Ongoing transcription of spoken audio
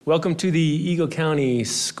Welcome to the Eagle County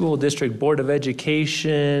School District Board of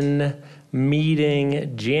Education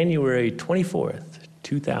meeting, January 24th,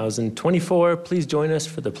 2024. Please join us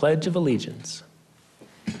for the Pledge of Allegiance.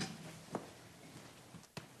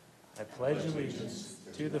 I pledge allegiance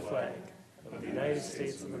to the flag of the United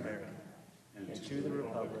States of America and to the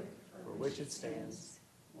republic for which it stands,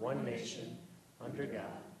 one nation, under God,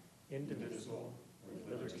 indivisible, with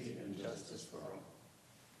liberty and justice for all.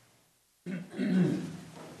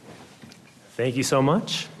 Thank you so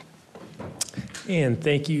much. And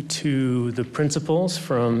thank you to the principals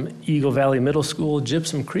from Eagle Valley Middle School,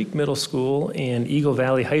 Gypsum Creek Middle School, and Eagle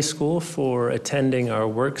Valley High School for attending our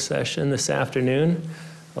work session this afternoon.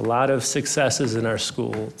 A lot of successes in our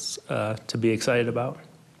schools to be excited about.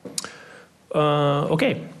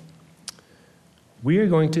 Okay. We are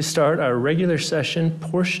going to start our regular session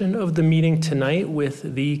portion of the meeting tonight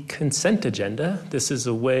with the consent agenda. This is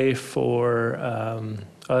a way for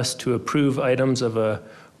us to approve items of a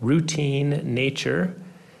routine nature.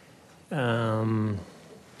 So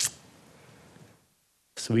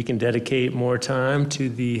we can dedicate more time to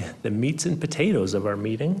the meats and potatoes of our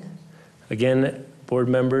meeting. Again, board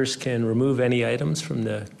members can remove any items from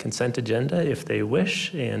the consent agenda if they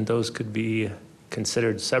wish, and those could be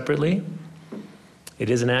considered separately. It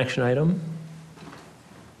is an action item.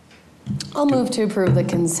 I'll move to approve the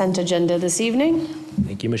consent agenda this evening.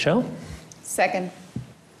 Thank you, Michelle. Second.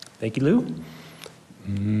 Thank you, Lou.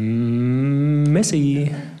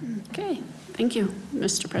 Missy. Okay, thank you,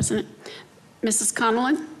 Mr. President. Mrs.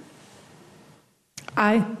 Connellan?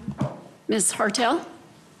 Aye. Ms. Hartel?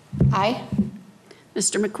 Aye.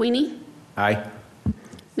 Mr. McQueenie? Aye.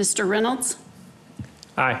 Mr. Reynolds?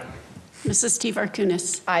 Aye. Mrs.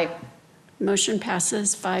 Tevarkunis? Aye. Motion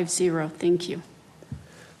passes 5-0. Thank you.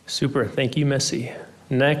 Super. Thank you, Missy.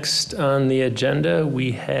 Next on the agenda,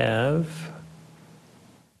 we have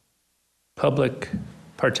public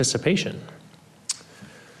participation.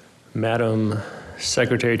 Madam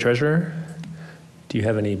Secretary Treasurer, do you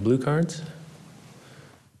have any blue cards?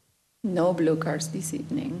 No blue cards this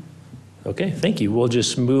evening. Okay, thank you. We'll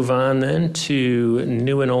just move on then to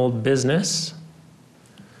new and old business.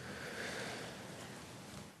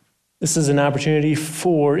 This is an opportunity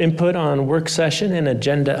for input on work session and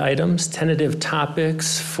agenda items. Tentative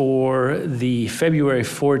topics for the February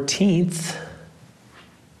 14th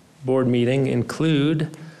board meeting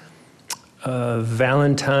include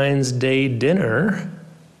Valentine's Day dinner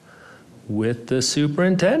with the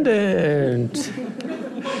superintendent.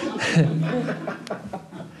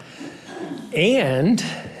 And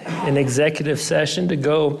an executive session to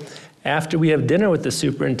go after we have dinner with the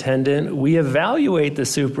superintendent, we evaluate the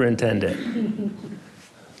superintendent.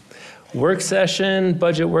 Work session,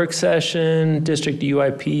 budget work session, district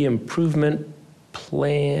UIP improvement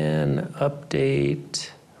plan update,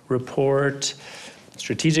 report,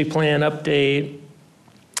 strategic plan update,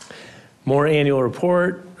 more annual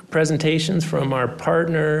report, presentations from our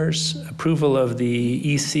partners, approval of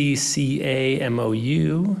the ECCA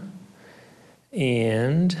MOU,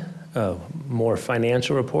 and more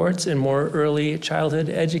financial reports and more early childhood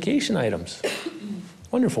education items.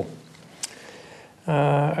 Wonderful.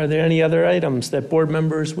 Are there any other items that board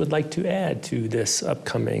members would like to add to this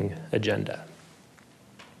upcoming agenda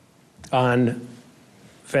on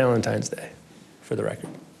Valentine's Day, for the record?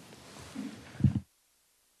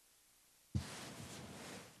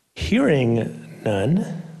 Hearing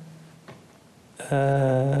none,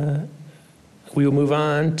 we will move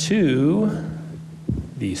on to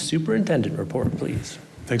the superintendent report, please.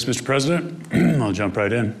 Thanks, Mr. President. I'll jump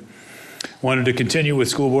right in. Wanted to continue with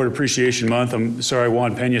School Board Appreciation Month. I'm sorry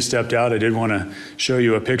Juan Pena stepped out. I did want to show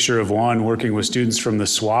you a picture of Juan working with students from the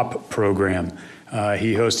SWAP program.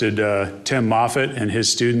 He hosted Tim Moffitt and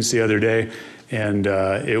his students the other day, and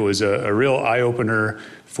it was a real eye-opener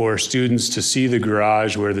for students to see the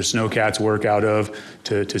garage where the Snowcats work out of,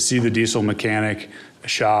 to see the diesel mechanic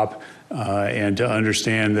shop, and to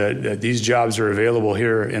understand that these jobs are available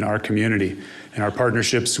here in our community. And our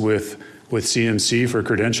partnerships with CMC for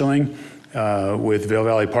credentialing, with Vail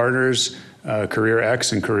Valley Partners,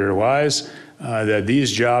 CareerX and CareerWise, that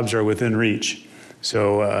these jobs are within reach.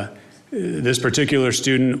 So this particular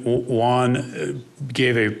student, Juan,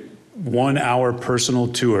 gave a 1-hour personal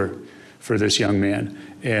tour for this young man,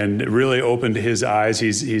 and it really opened his eyes.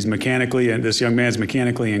 He's mechanically, and this young man's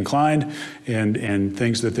mechanically inclined, and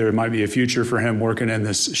thinks that there might be a future for him working in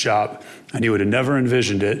this shop. And he would have never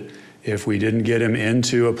envisioned it if we didn't get him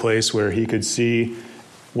into a place where he could see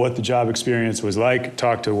what the job experience was like,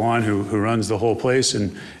 talk to Juan, who runs the whole place,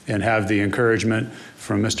 and have the encouragement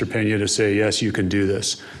from Mr. Pena to say, yes, you can do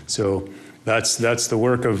this. So that's the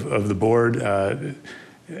work of the board.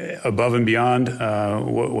 above and beyond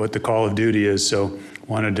what the call of duty is. So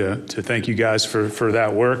wanted to thank you guys for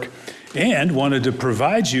that work, and wanted to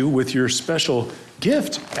provide you with your special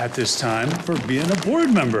gift at this time for being a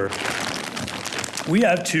board member. We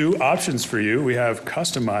have two options for you. We have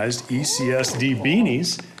customized ECSD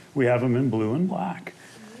beanies. We have them in blue and black.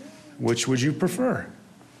 Which would you prefer?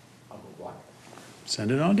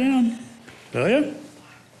 Send it on down. Will you?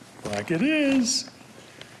 Black it is.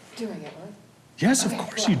 Do I get one? Yes, of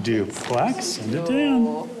course you do. Black, send it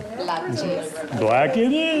down. Black. Black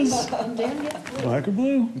it is. Black or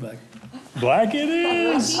blue? Black it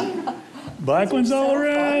is. Black ones all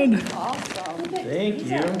around. Thank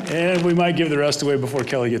you. And we might give the rest away before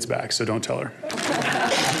Kelly gets back, so don't tell her.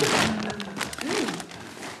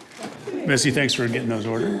 Missy, thanks for getting those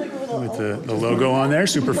ordered with the logo on there.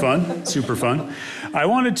 Super fun, super fun. I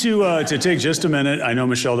wanted to take just a minute. I know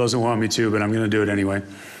Michelle doesn't want me to, but I'm going to do it anyway.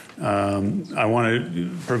 I want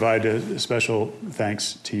to provide a special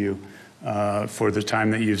thanks to you for the time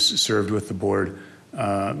that you've served with the board.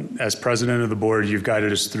 As president of the board, you've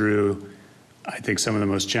guided us through, I think, some of the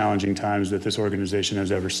most challenging times that this organization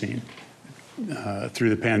has ever seen.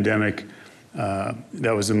 Through the pandemic,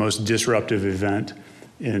 that was the most disruptive event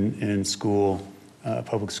in school,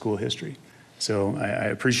 public school history. So I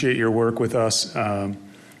appreciate your work with us.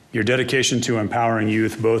 Your dedication to empowering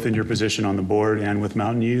youth, both in your position on the board and with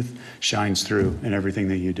Mountain Youth, shines through in everything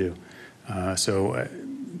that you do.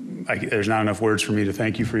 There's not enough words for me to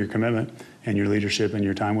thank you for your commitment and your leadership and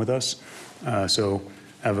your time with us. So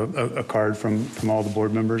I have a card from all the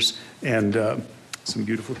board members and some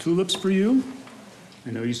beautiful tulips for you.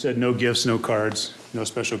 I know you said no gifts, no cards, no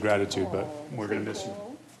special gratitude, but we're going to miss you.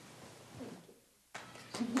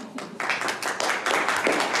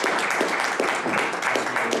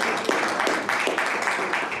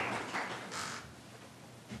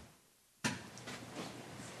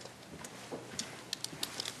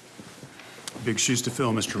 Big shoes to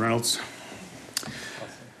fill, Mr. Reynolds.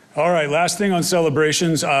 All right, last thing on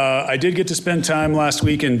celebrations. I did get to spend time last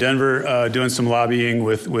week in Denver doing some lobbying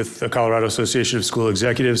with the Colorado Association of School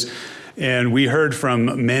Executives. And we heard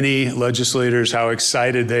from many legislators how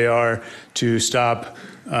excited they are to stop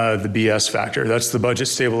the BS factor. That's the budget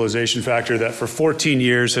stabilization factor that for 14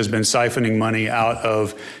 years has been siphoning money out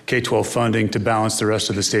of K-12 funding to balance the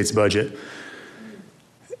rest of the state's budget.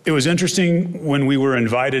 It was interesting when we were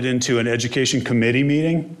invited into an education committee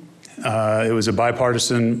meeting. It was a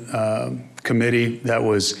bipartisan committee that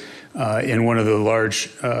was in one of the large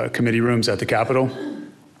committee rooms at the Capitol.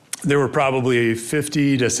 There were probably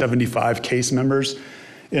 50 to 75 case members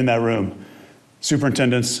in that room,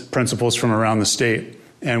 superintendents, principals from around the state.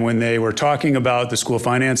 And when they were talking about the School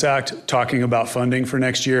Finance Act, talking about funding for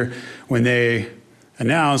next year, when they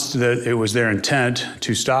announced that it was their intent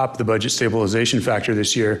to stop the budget stabilization factor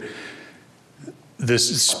this year,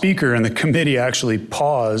 this speaker in the committee actually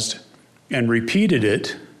paused and repeated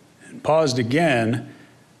it, and paused again,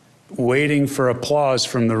 waiting for applause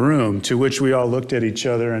from the room, to which we all looked at each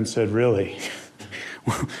other and said, really?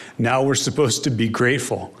 Now we're supposed to be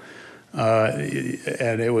grateful.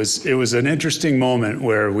 And it was an interesting moment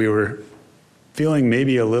where we were feeling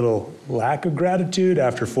maybe a little lack of gratitude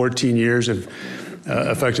after 14 years of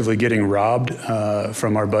effectively getting robbed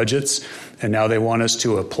from our budgets, and now they want us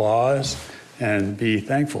to applaud and be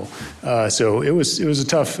thankful. So it was a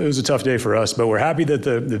tough day for us, but we're happy that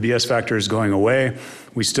the BS factor is going away.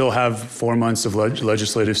 We still have 4 months of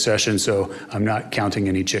legislative session, so I'm not counting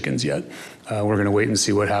any chickens yet. We're going to wait and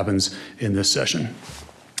see what happens in this session.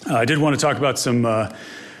 I did want to talk about some other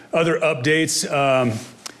updates.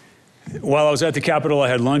 While I was at the Capitol, I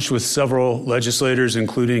had lunch with several legislators,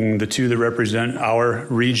 including the two that represent our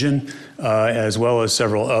region, as well as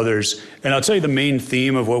several others. And I'll tell you the main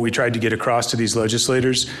theme of what we tried to get across to these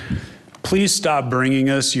legislators. Please stop bringing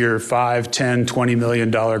us your $5, $10, $20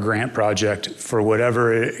 million grant project for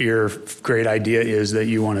whatever your great idea is that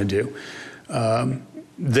you want to do.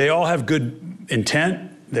 They all have good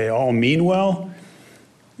intent. They all mean well,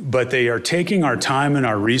 but they are taking our time and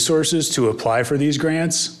our resources to apply for these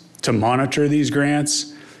grants, to monitor these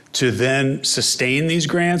grants, to then sustain these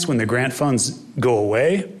grants when the grant funds go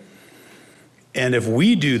away. And if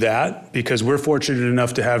we do that, because we're fortunate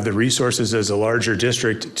enough to have the resources as a larger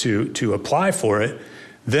district to apply for it,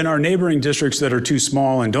 then our neighboring districts that are too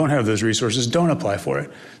small and don't have those resources don't apply for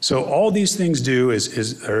it. So all these things do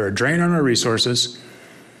is are a drain on our resources.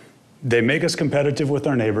 They make us competitive with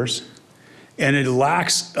our neighbors, and it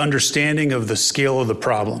lacks understanding of the scale of the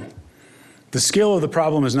problem. The scale of the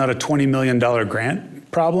problem is not a $20 million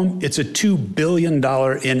grant problem. It's a $2 billion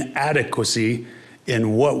inadequacy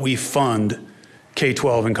in what we fund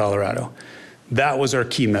K-12 in Colorado. That was our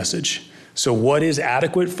key message. So what is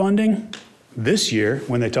adequate funding? This year,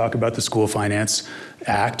 when they talk about the School Finance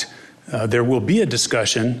Act, there will be a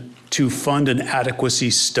discussion to fund an adequacy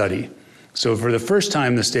study. So for the first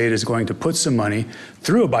time, the state is going to put some money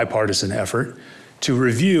through a bipartisan effort to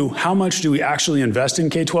review how much do we actually invest in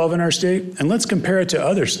K-12 in our state, and let's compare it to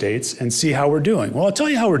other states and see how we're doing. Well, I'll tell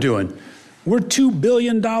you how we're doing. We're $2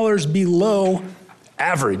 billion below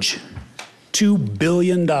average. $2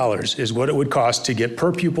 billion is what it would cost to get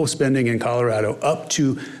per pupil spending in Colorado up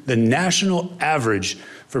to the national average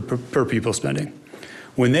for per pupil spending.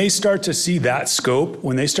 When they start to see that scope,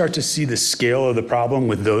 when they start to see the scale of the problem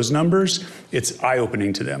with those numbers, it's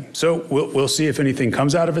eye-opening to them. So we'll see if anything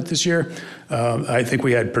comes out of it this year. I think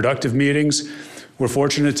we had productive meetings. We're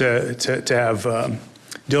fortunate to have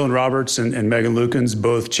Dylan Roberts and Megan Lukens,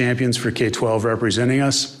 both champions for K-12, representing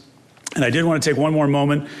us. And I did want to take one more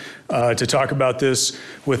moment to talk about this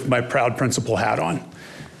with my proud principal hat on.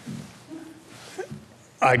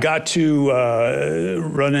 I got to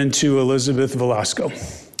run into Elizabeth Velasco.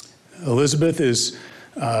 Elizabeth is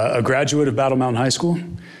a graduate of Battle Mountain High School.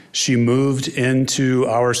 She moved into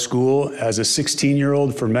our school as a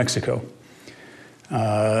 16-year-old from Mexico.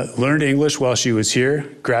 Learned English while she was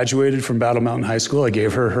here, graduated from Battle Mountain High School. I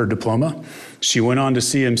gave her her diploma. She went on to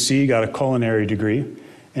CMC, got a culinary degree,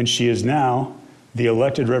 and she is now the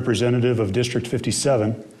elected representative of District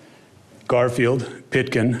 57, Garfield,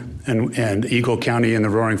 Pitkin, and Eagle County in the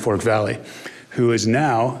Roaring Fork Valley, who is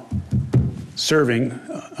now serving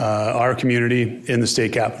our community in the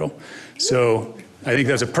state capitol. So I think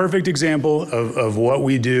that's a perfect example of what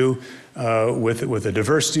we do with a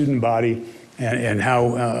diverse student body and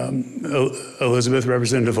how Elizabeth,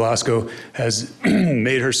 Representative Velasco, has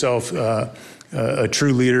made herself a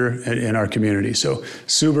true leader in our community. So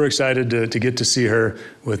super excited to get to see her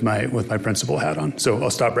with my principal hat on. So I'll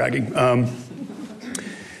stop bragging.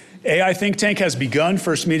 AI Think Tank has begun.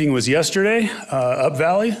 First meeting was yesterday, up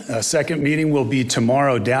Valley. Second meeting will be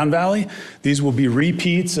tomorrow, down Valley. These will be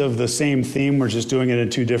repeats of the same theme. We're just doing it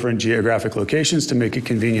in two different geographic locations to make it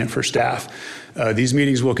convenient for staff. These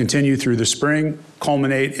meetings will continue through the spring,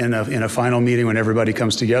 culminate in a final meeting when everybody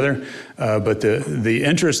comes together. But the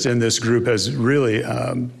interest in this group has really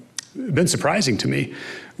been surprising to me.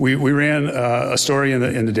 We ran a story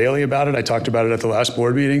in the Daily about it. I talked about it at the last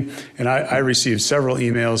board meeting, and I received several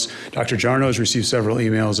emails. Dr. Jarno has received several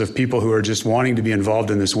emails of people who are just wanting to be involved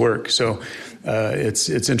in this work. So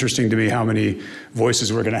it's interesting to me how many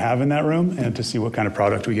voices we're going to have in that room and to see what kind of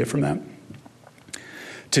product we get from that.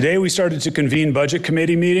 Today, we started to convene budget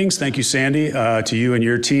committee meetings. Thank you, Sandy, to you and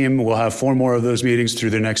your team. We'll have 4 more of those meetings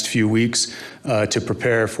through the next few weeks to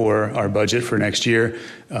prepare for our budget for next year.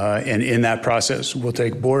 And in that process, we'll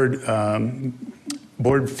take board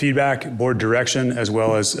feedback, board direction, as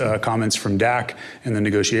well as comments from DAC and the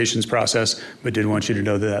negotiations process, but did want you to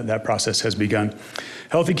know that that process has begun.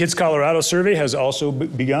 Healthy Kids Colorado survey has also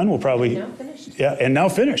begun. We'll probably... Now finished. Yeah, and now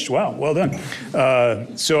finished. Wow, well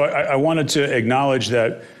done. So I wanted to acknowledge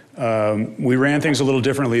that we ran things a little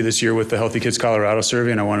differently this year with the Healthy Kids Colorado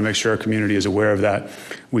survey, and I want to make sure our community is aware of that.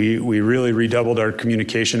 We really redoubled our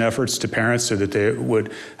communication efforts to parents so that they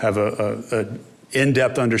would have a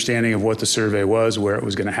in-depth understanding of what the survey was, where it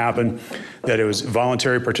was going to happen, that it was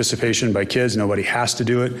voluntary participation by kids. Nobody has to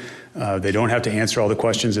do it. They don't have to answer all the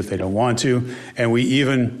questions if they don't want to. And we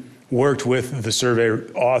even worked with the survey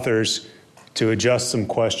authors to adjust some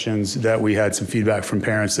questions that we had some feedback from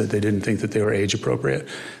parents that they didn't think that they were age appropriate.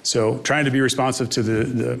 So trying to be responsive to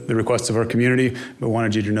the requests of our community, but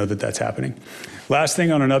wanted you to know that that's happening. Last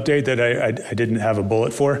thing on an update that I didn't have a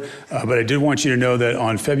bullet for, but I did want you to know that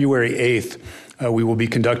on February 8th, we will be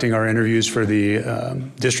conducting our interviews for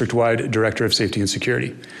the district-wide Director of Safety and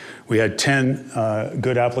Security. We had 10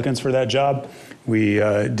 good applicants for that job. We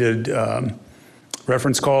did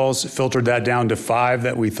reference calls, filtered that down to 5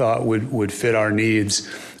 that we thought would fit our needs.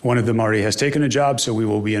 One of them already has taken a job, so we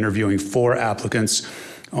will be interviewing 4 applicants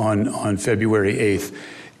on February 8th.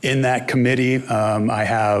 In that committee, I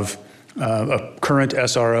have a current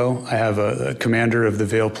SRO, I have a commander of the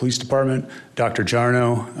Vail Police Department, Dr.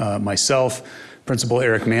 Jarno, myself, Principal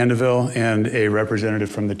Eric Mandeville, and a representative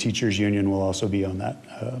from the Teachers Union will also be on that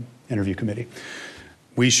interview committee.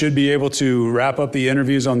 We should be able to wrap up the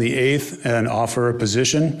interviews on the 8th and offer a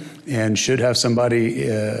position, and should have somebody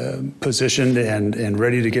positioned and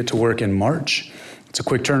ready to get to work in March. It's a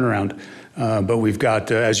quick turnaround. But we've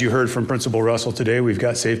got, as you heard from Principal Russell today, we've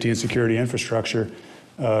got safety and security infrastructure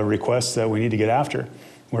requests that we need to get after.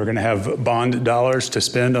 We're going to have bond dollars to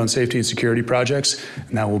spend on safety and security projects,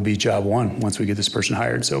 and that will be job 1 once we get this person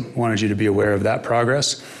hired. So wanted you to be aware of that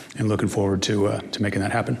progress and looking forward to making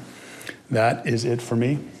that happen. That is it for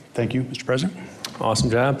me. Thank you, Mr. President. Awesome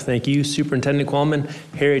job. Thank you, Superintendent Qualman.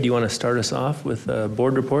 Harry, do you want to start us off with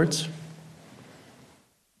board reports?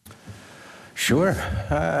 Sure.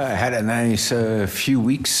 I had a nice few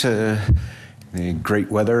weeks. Great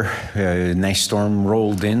weather. A nice storm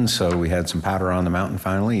rolled in, so we had some powder on the mountain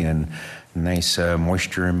finally, and nice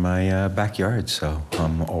moisture in my backyard. So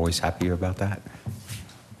I'm always happy about that.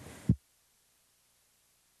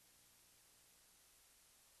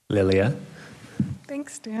 Lilia.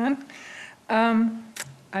 Thanks, Dan.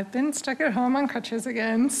 I've been stuck at home on crutches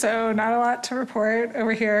again, so not a lot to report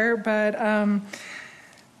over here, but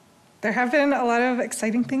there have been a lot of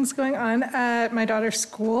exciting things going on at my daughter's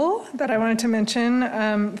school that I wanted to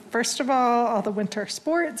mention. First of all the winter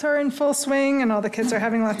sports are in full swing and all the kids are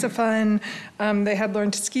having lots of fun. They had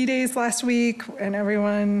Learn to Ski days last week and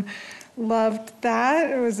everyone loved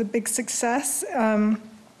that. It was a big success.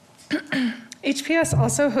 HPS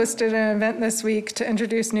also hosted an event this week to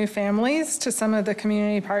introduce new families to some of the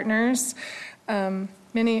community partners.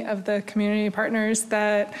 Many of the community partners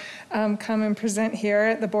that come and present here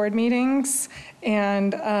at the board meetings.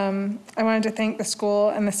 And I wanted to thank the school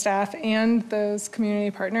and the staff and those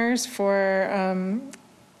community partners for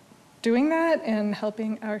doing that and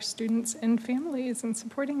helping our students and families and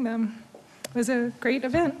supporting them. It was a great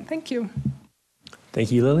event. Thank you.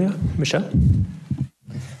 Thank you, Lilia. Michelle?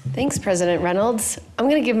 Thanks, President Reynolds. I'm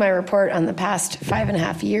going to give my report on the past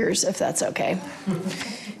 5.5 years, if that's okay.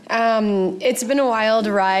 It's been a wild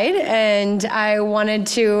ride, and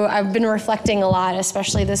I've been reflecting a lot,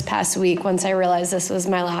 especially this past week, once I realized this was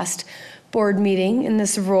my last board meeting in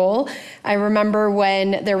this role. I remember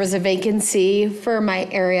when there was a vacancy for my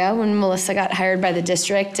area when Melissa got hired by the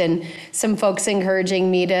district, and some folks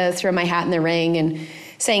encouraging me to throw my hat in the ring and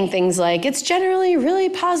saying things like, it's generally really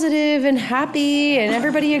positive and happy and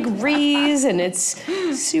everybody agrees and it's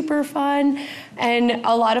super fun. And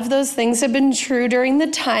a lot of those things have been true during the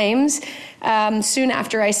times. Soon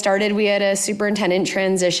after I started, we had a superintendent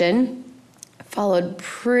transition, followed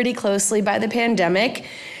pretty closely by the pandemic.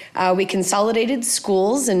 We consolidated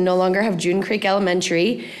schools and no longer have June Creek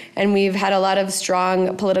Elementary, and we've had a lot of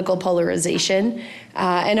strong political polarization.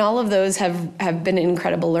 And all of those have been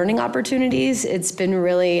incredible learning opportunities. It's been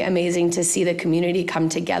really amazing to see the community come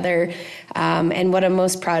together. And what I'm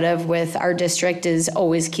most proud of with our district is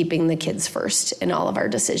always keeping the kids first in all of our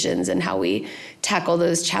decisions and how we tackle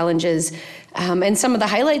those challenges. And some of the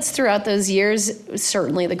highlights throughout those years,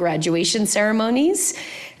 certainly the graduation ceremonies,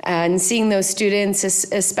 and seeing those students,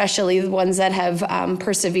 especially the ones that have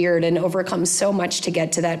persevered and overcome so much to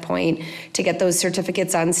get to that point, to get those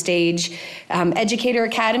certificates on stage. Educator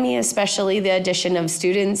Academy, especially the addition of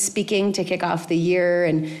students speaking to kick off the year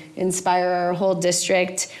and inspire our whole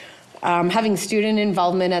district. Having student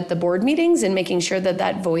involvement at the board meetings and making sure that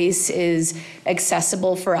that voice is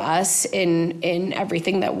accessible for us in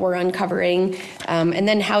everything that we're uncovering. And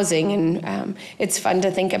then housing. And it's fun to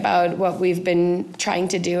think about what we've been trying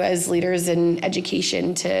to do as leaders in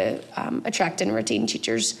education to attract and retain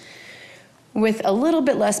teachers with a little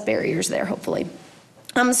bit less barriers there, hopefully.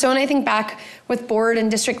 So when I think back with board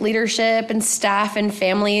and district leadership and staff and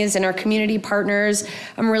families and our community partners,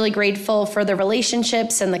 I'm really grateful for the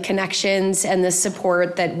relationships and the connections and the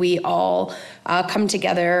support that we all come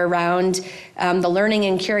together around, the learning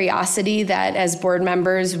and curiosity that as board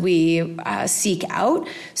members we seek out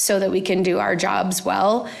so that we can do our jobs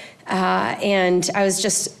well. And I was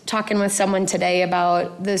just talking with someone today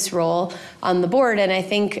about this role on the board, and I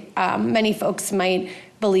think many folks might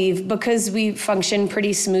believe because we function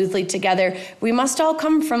pretty smoothly together, we must all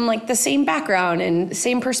come from like the same background and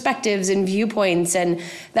same perspectives and viewpoints. And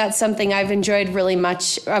that's something I've enjoyed really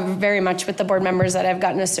much, very much with the board members that I've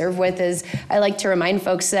gotten to serve with is I like to remind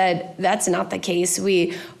folks that that's not the case.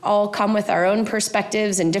 We all come with our own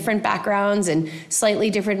perspectives and different backgrounds and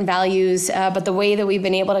slightly different values. But the way that we've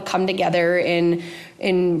been able to come together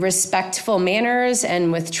in respectful manners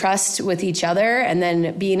and with trust with each other, and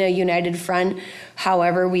then being a united front,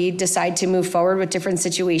 however we decide to move forward with different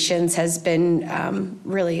situations has been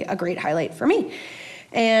really a great highlight for me.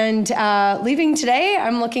 And leaving today,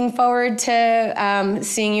 I'm looking forward to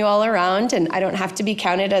seeing you all around, and I don't have to be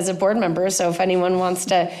counted as a board member, so if anyone wants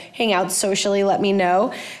to hang out socially, let me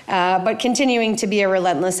know. But continuing to be a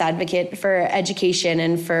relentless advocate for education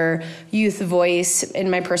and for youth voice in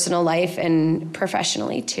my personal life and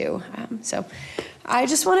professionally too. So I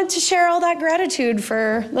just wanted to share all that gratitude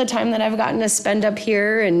for the time that I've gotten to spend up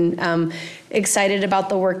here, and excited about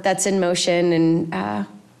the work that's in motion, and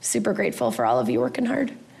super grateful for all of you working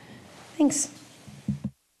hard. Thanks.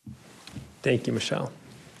 Thank you, Michelle.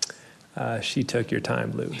 She took your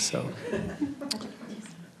time, Lou, so.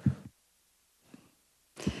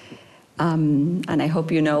 And I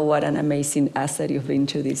hope you know what an amazing asset you've been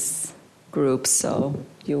to this group, so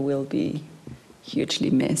you will be hugely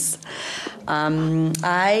missed.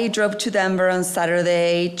 I drove to Denver on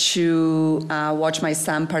Saturday to watch my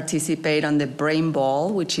son participate on the Brain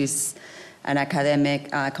Ball, which is an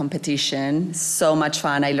academic competition. So much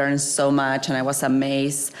fun. I learned so much, and I was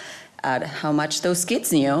amazed at how much those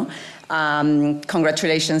kids knew.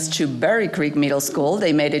 Congratulations to Berry Creek Middle School.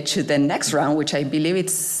 They made it to the next round, which I believe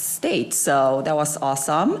it's state. So that was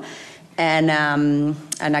awesome. And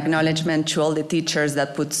an acknowledgement to all the teachers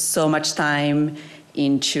that put so much time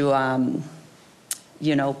into,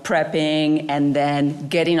 prepping and then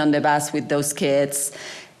getting on the bus with those kids,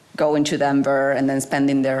 going to Denver, and then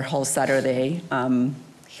spending their whole Saturday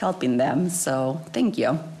helping them. So thank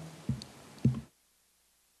you.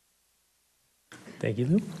 Thank you,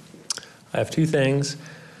 Lou. I have two things.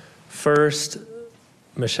 First,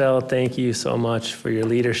 Michelle, thank you so much for your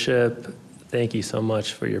leadership. Thank you so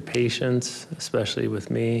much for your patience, especially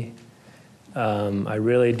with me. I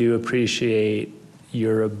really do appreciate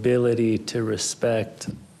your ability to respect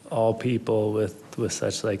all people with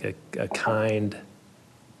such like a kind,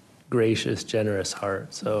 gracious, generous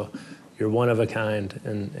heart. So you're one of a kind,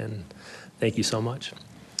 and thank you so much.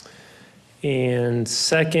 And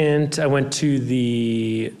second, I went to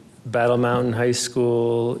the Battle Mountain High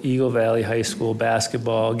School, Eagle Valley High School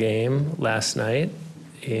basketball game last night.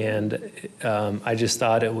 And I just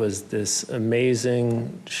thought it was this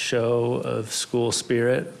amazing show of school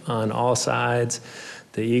spirit on all sides.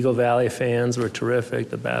 The Eagle Valley fans were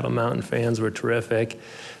terrific. The Battle Mountain fans were terrific.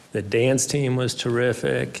 The dance team was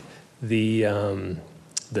terrific. The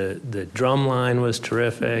drum line was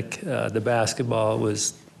terrific. The basketball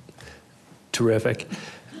was terrific.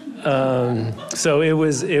 So it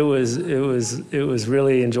was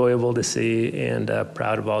really enjoyable to see, and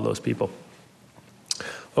proud of all those people.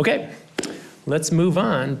 Okay, let's move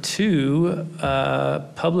on to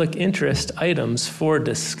public interest items for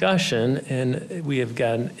discussion, and we have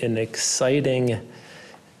got an exciting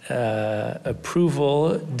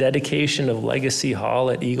approval, dedication of Legacy Hall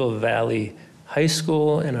at Eagle Valley High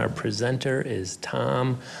School, and our presenter is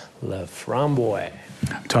Tom Laframboise.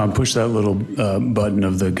 Tom, push that little button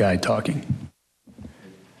of the guy talking.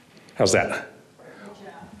 How's that?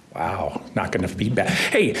 Wow, not going to feedback.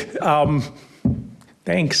 Hey,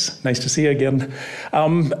 thanks. Nice to see you again.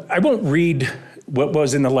 I won't read what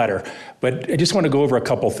was in the letter, but I just want to go over a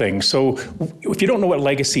couple things. So if you don't know what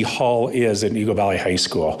Legacy Hall is at Eagle Valley High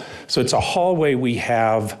School, so it's a hallway we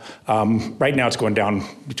have, right now it's going down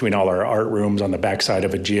between all our art rooms on the backside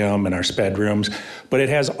of a gym and our sped rooms, but it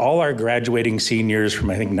has all our graduating seniors from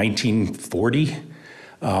I think 1940,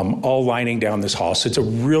 all lining down this hall. So it's a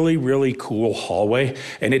really, really cool hallway,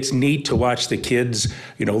 and it's neat to watch the kids,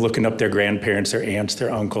 looking up their grandparents, their aunts,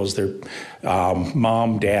 their uncles, their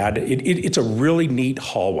mom, dad. It's a really neat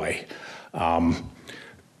hallway.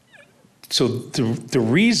 So the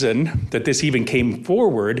reason that this even came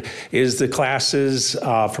forward is the classes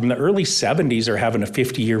from the early 70s are having a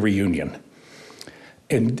 50-year reunion.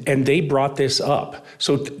 And they brought this up.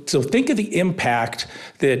 So think of the impact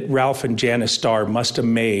that Ralph and Janice Starr must have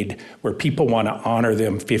made where people want to honor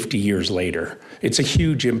them 50 years later. It's a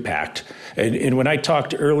huge impact. And when I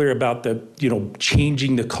talked earlier about the,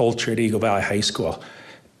 changing the culture at Eagle Valley High School,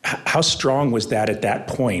 how strong was that at that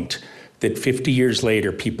point that 50 years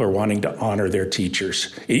later, people are wanting to honor their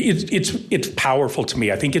teachers? It's powerful to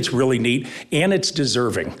me. I think it's really neat, and it's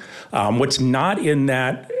deserving. What's not in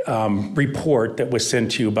that report that was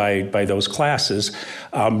sent to you by those classes,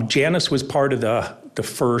 Janice was part of the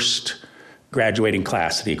first graduating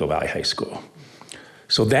class at Eagle Valley High School.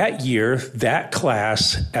 So that year, that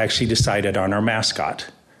class actually decided on our mascot,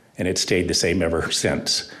 and it stayed the same ever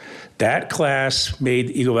since. That class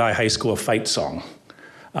made Eagle Valley High School a fight song.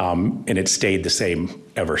 And it stayed the same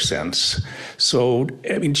ever since. So,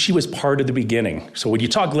 she was part of the beginning. So when you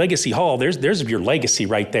talk Legacy Hall, there's your legacy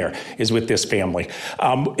right there, is with this family.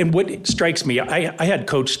 And what strikes me, I had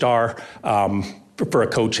Coach Starr for a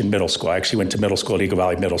coach in middle school. I actually went to middle school at Eagle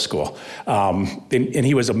Valley Middle School. And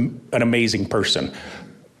he was an amazing person.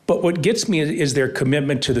 But what gets me is their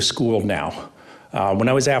commitment to the school now. When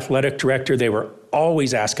I was athletic director, they were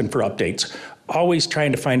always asking for updates, always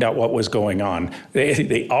trying to find out what was going on.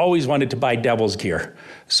 They always wanted to buy Devil's gear.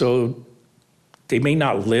 So they may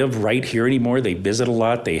not live right here anymore. They visit a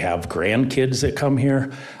lot. They have grandkids that come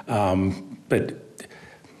here. But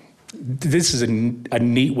this is a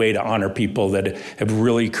neat way to honor people that have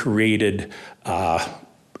really created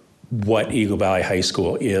what Eagle Valley High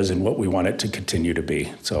School is and what we want it to continue to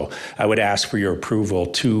be. So I would ask for your approval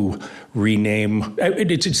to rename,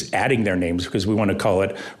 it's just adding their names because we want to call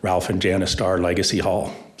it Ralph and Janice Starr Legacy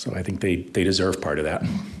Hall. So I think they deserve part of that.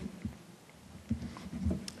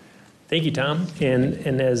 Thank you, Tom.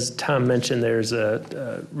 And as Tom mentioned, there's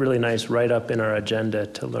a really nice write-up in our agenda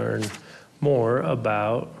to learn more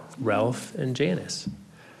about Ralph and Janice.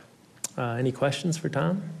 Any questions for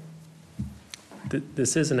Tom?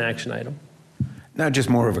 This is an action item. Not just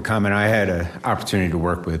more of a comment. I had an opportunity to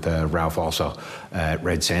work with Ralph also at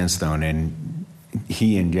Red Sandstone, and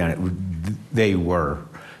he and Janet, they were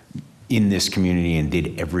in this community and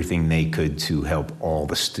did everything they could to help all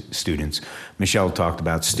the students. Michelle talked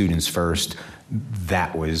about students first.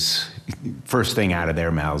 That was first thing out of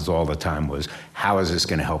their mouths all the time was, how is this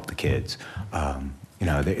going to help the kids?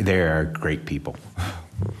 They are great people.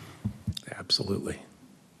 Absolutely.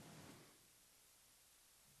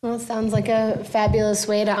 Well, it sounds like a fabulous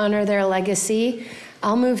way to honor their legacy.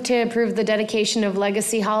 I'll move to approve the dedication of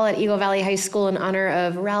Legacy Hall at Eagle Valley High School in honor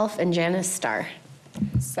of Ralph and Janice Starr.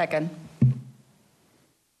 Second.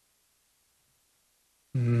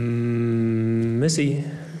 Missy?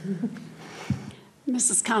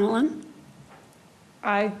 Mrs. Connellan?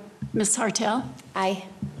 Aye. Ms. Hartel? Aye.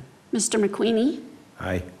 Mr. McQueenie?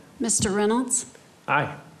 Aye. Mr. Reynolds?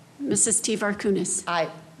 Aye. Mrs. T. Varkunis? Aye.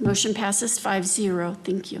 Motion passes 5-0.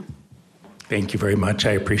 Thank you. Thank you very much.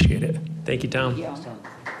 I appreciate it. Thank you, Tom.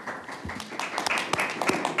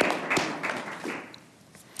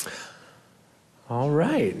 All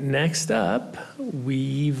right, next up,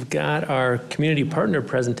 we've got our community partner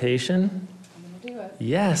presentation. I'm gonna do it.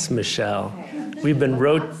 Yes, Michelle. We've been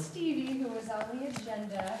Not Stevie, who was on the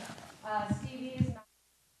agenda. Stevie is not.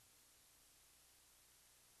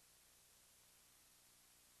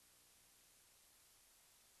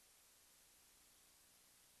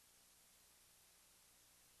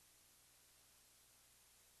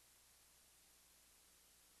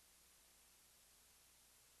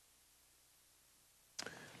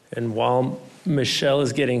 And while Michelle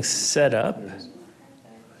is getting set up,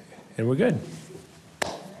 and we're good.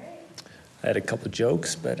 I had a couple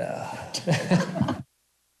jokes, but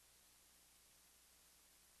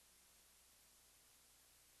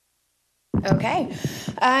Okay,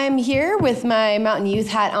 I'm here with my Mountain Youth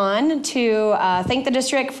hat on to thank the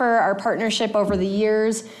district for our partnership over the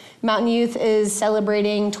years. Mountain Youth is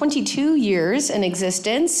celebrating 22 years in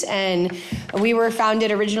existence, and we were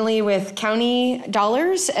founded originally with county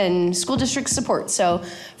dollars and school district support. So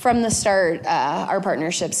from the start, our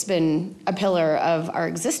partnership's been a pillar of our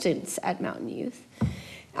existence at Mountain Youth.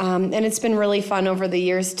 And it's been really fun over the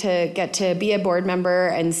years to get to be a board member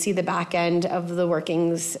and see the back end of the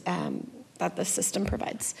workings that the system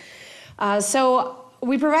provides. So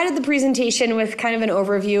we provided the presentation with kind of an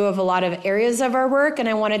overview of a lot of areas of our work, and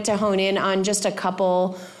I wanted to hone in on just a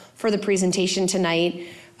couple for the presentation tonight.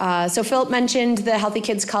 So Philip mentioned the Healthy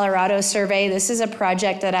Kids Colorado survey. This is a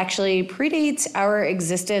project that actually predates our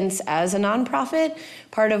existence as a nonprofit.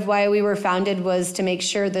 Part of why we were founded was to make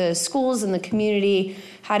sure the schools and the community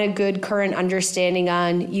had a good current understanding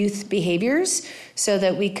on youth behaviors so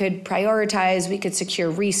that we could prioritize, we could secure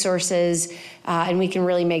resources, and we can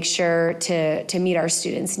really make sure to meet our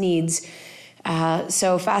students' needs.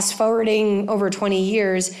 So fast forwarding over 20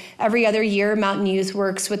 years, every other year Mountain Youth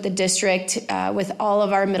works with the district with all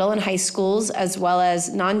of our middle and high schools as well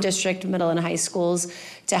as non-district middle and high schools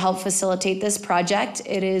to help facilitate this project.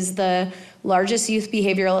 It is the largest youth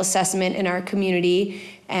behavioral assessment in our community,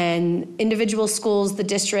 and individual schools, the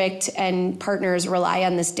district, and partners rely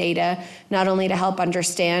on this data not only to help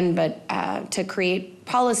understand but to create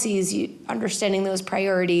policies, understanding those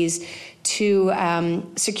priorities, to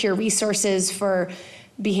secure resources for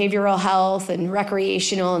behavioral health and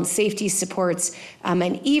recreational and safety supports,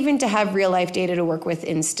 and even to have real life data to work with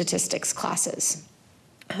in statistics classes.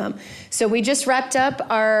 So we just wrapped up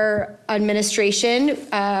our administration.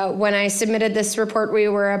 When I submitted this report, we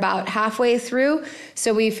were about halfway through.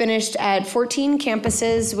 So we finished at 14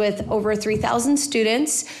 campuses with over 3,000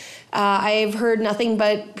 students. I've heard nothing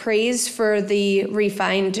but praise for the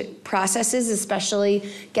refined processes, especially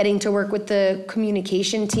getting to work with the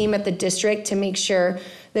communication team at the district to make sure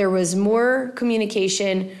there was more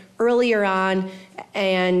communication earlier on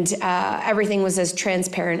and everything was as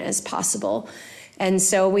transparent as possible. And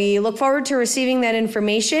so we look forward to receiving that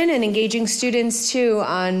information and engaging students too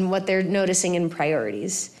on what they're noticing in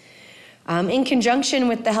priorities. In conjunction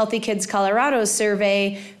with the Healthy Kids Colorado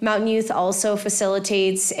survey, Mountain Youth also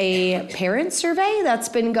facilitates a parent survey that's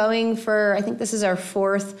been going for, I think this is our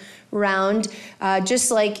 4th round.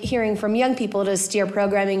 Just like hearing from young people to steer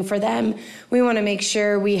programming for them, we want to make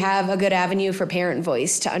sure we have a good avenue for parent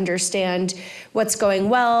voice to understand what's going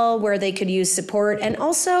well, where they could use support, and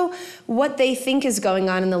also what they think is going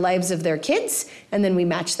on in the lives of their kids. And then we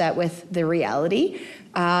match that with the reality.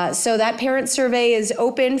 So that parent survey is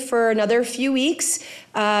open for another few weeks.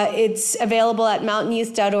 It's available at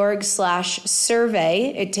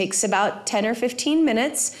mountainyouth.org/survey. It takes about 10 or 15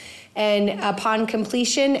 minutes. And upon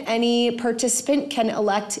completion, any participant can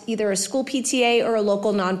elect either a school PTA or a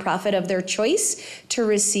local nonprofit of their choice to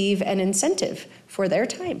receive an incentive for their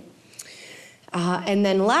time. And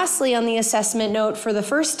then lastly, on the assessment note, for the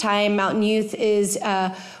first time, Mountain Youth is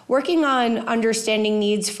working on understanding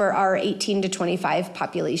needs for our 18 to 25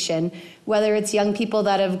 population, whether it's young people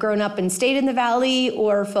that have grown up and stayed in the Valley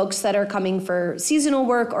or folks that are coming for seasonal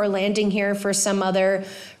work or landing here for some other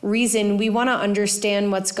reason. We want to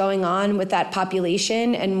understand what's going on with that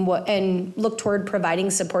population and look toward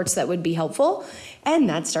providing supports that would be helpful. And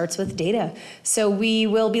that starts with data. So we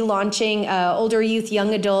will be launching an older youth,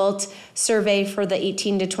 young adult survey for the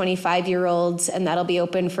 18 to 25-year-olds, and that'll be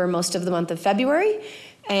open for most of the month of February.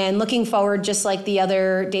 And looking forward, just like the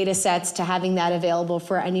other data sets, to having that available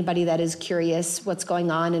for anybody that is curious what's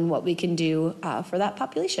going on and what we can do for that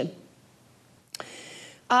population.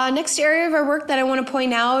 Next area of our work that I want to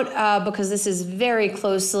point out, because this is very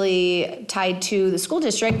closely tied to the school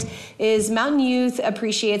district, is Mountain Youth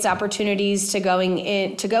appreciates opportunities to go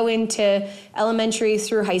into elementary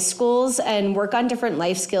through high schools and work on different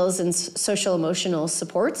life skills and social emotional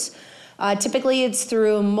supports. Typically, it's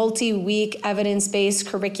through multi-week evidence-based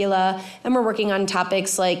curricula, and we're working on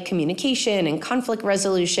topics like communication and conflict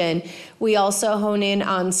resolution. We also hone in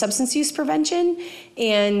on substance use prevention,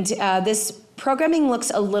 and this programming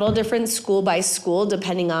looks a little different school by school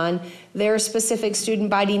depending on their specific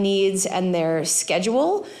student body needs and their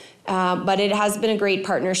schedule. But it has been a great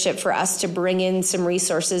partnership for us to bring in some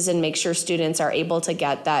resources and make sure students are able to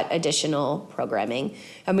get that additional programming.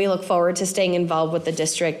 And we look forward to staying involved with the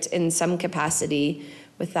district in some capacity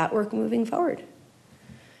with that work moving forward.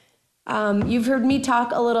 You've heard me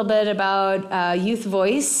talk a little bit about youth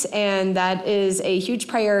voice, and that is a huge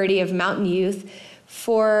priority of Mountain Youth.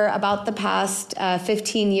 For about the past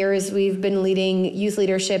 15 years, we've been leading youth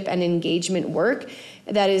leadership and engagement work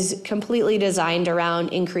that is completely designed around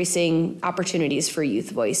increasing opportunities for youth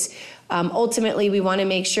voice. Ultimately, we want to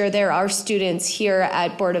make sure there are students here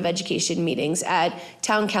at Board of Education meetings, at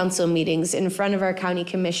town council meetings, in front of our county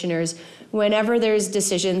commissioners. Whenever there's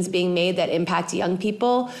decisions being made that impact young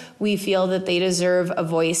people, we feel that they deserve a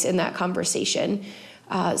voice in that conversation.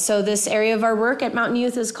 So this area of our work at Mountain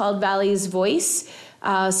Youth is called Valley's Voice.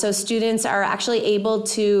 So students are actually able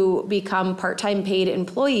to become part-time paid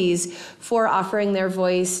employees for offering their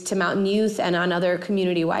voice to Mountain Youth and on other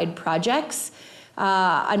community-wide projects.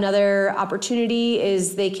 Another opportunity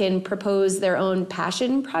is they can propose their own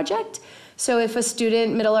passion project. So if a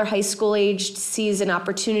student, middle or high school aged, sees an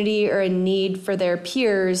opportunity or a need for their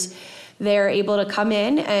peers, they're able to come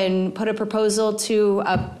in and put a proposal to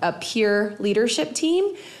a peer leadership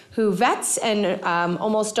team who vets and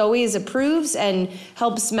almost always approves and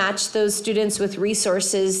helps match those students with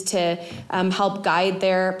resources to help guide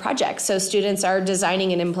their projects. So students are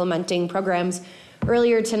designing and implementing programs.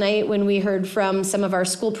 Earlier tonight, when we heard from some of our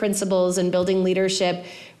school principals and building leadership,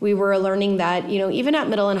 we were learning that, even at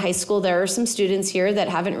middle and high school, there are some students here that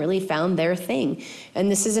haven't really found their thing.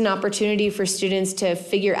 And this is an opportunity for students to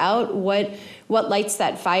figure out what lights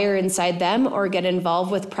that fire inside them, or get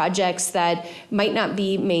involved with projects that might not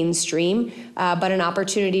be mainstream, but an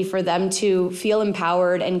opportunity for them to feel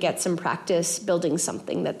empowered and get some practice building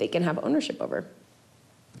something that they can have ownership over.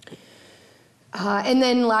 And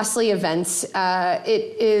then lastly, events.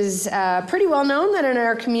 It is pretty well known that in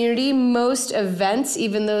our community, most events,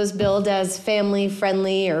 even those billed as family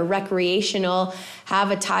friendly or recreational, have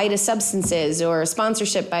a tie to substances or a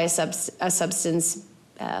sponsorship by a substance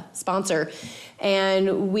sponsor.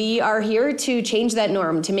 And we are here to change that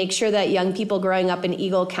norm, to make sure that young people growing up in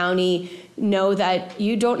Eagle County know that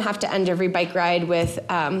you don't have to end every bike ride with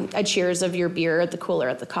a cheers of your beer at the cooler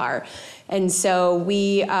at the car. And so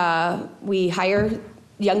we hire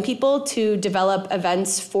young people to develop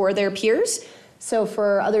events for their peers. So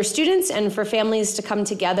for other students and for families to come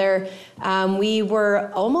together. We were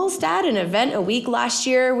almost at an event a week last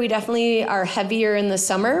year. We definitely are heavier in the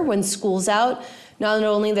summer when school's out, not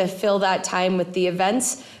only to fill that time with the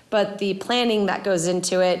events, but the planning that goes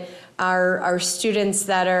into it. our students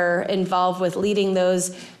that are involved with leading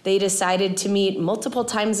those, they decided to meet multiple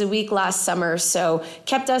times a week last summer. So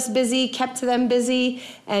kept us busy, kept them busy,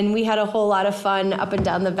 and we had a whole lot of fun up and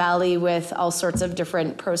down the valley with all sorts of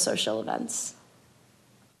different pro-social events.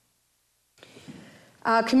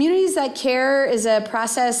 Communities That Care is a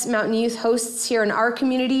process Mountain Youth hosts here in our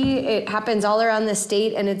community. It happens all around the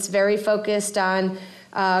state, and it's very focused on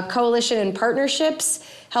coalition and partnerships,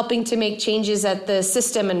 helping to make changes at the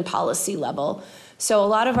system and policy level. So a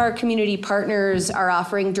lot of our community partners are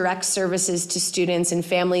offering direct services to students and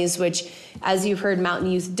families, which, as you've heard,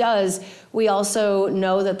 Mountain Youth does. We also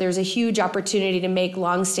know that there's a huge opportunity to make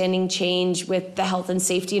longstanding change with the health and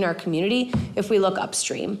safety in our community if we look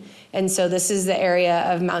upstream. And so this is the area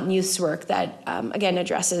of Mountain Youth's work that, again,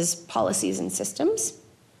 addresses policies and systems.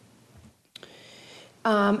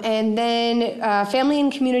 And then family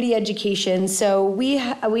and community education. So we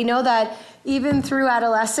know that even through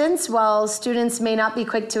adolescence, while students may not be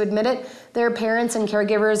quick to admit it, their parents and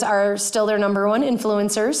caregivers are still their number one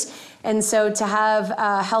influencers. And so to have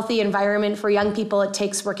a healthy environment for young people, it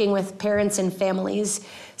takes working with parents and families.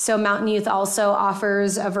 So Mountain Youth also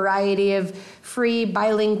offers a variety of free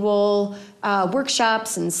bilingual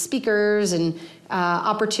workshops and speakers and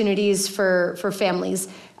opportunities for families.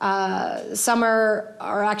 Some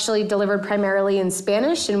are actually delivered primarily in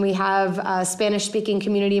Spanish, and we have Spanish-speaking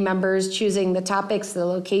community members choosing the topics, the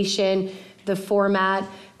location, the format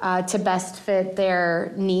to best fit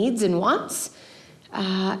their needs and wants.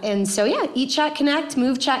 And so, yeah, Eat Chat Connect,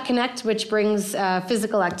 Move Chat Connect, which brings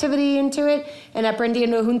physical activity into it, and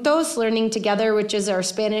Aprendiendo Juntos, Learning Together, which is our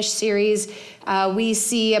Spanish series. We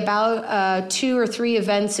see about 2 or 3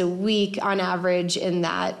 events a week on average in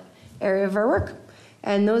that area of our work.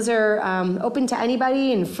 And those are open to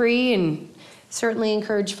anybody and free, and certainly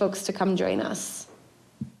encourage folks to come join us.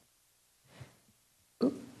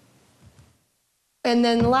 And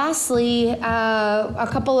then lastly, a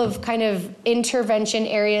couple of kind of intervention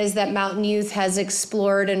areas that Mountain Youth has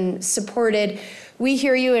explored and supported. We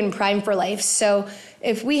Hear You in Prime for Life. So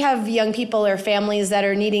if we have young people or families that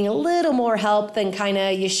are needing a little more help than kind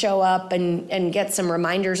of you show up and get some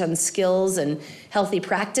reminders on skills and healthy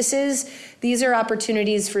practices, these are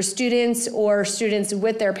opportunities for students or students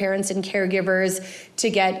with their parents and caregivers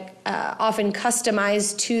to get often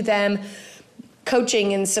customized to them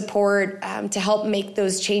coaching and support to help make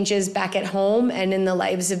those changes back at home and in the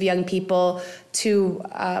lives of young people to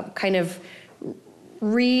kind of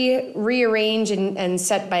rearrange and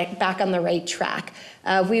set back on the right track.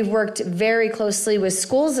 We've worked very closely with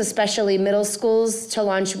schools, especially middle schools, to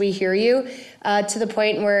launch We Hear You, to the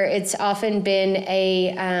point where it's often been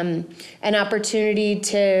an opportunity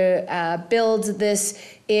to build this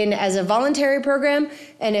in as a voluntary program.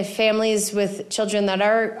 And if families with children that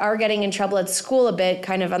are getting in trouble at school a bit,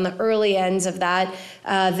 kind of on the early ends of that,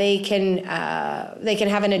 they can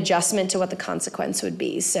have an adjustment to what the consequence would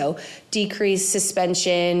be. So decrease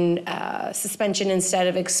suspension instead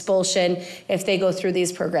of expulsion if they go through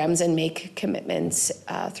these programs and make commitments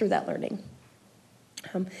through that learning.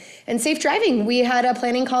 And safe driving. We had a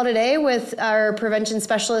planning call today with our prevention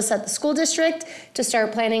specialists at the school district to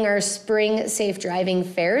start planning our spring safe driving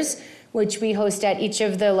fairs, which we host at each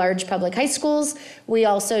of the large public high schools. We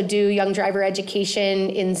also do young driver education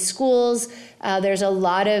in schools. There's a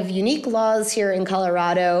lot of unique laws here in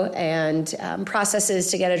Colorado and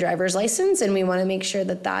processes to get a driver's license, and we want to make sure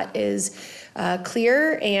that that is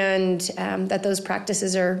clear and that those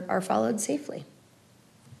practices are followed safely.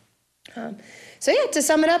 So yeah, to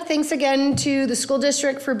sum it up, thanks again to the school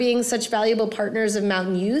district for being such valuable partners of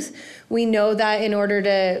Mountain Youth. We know that in order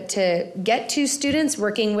to get to students,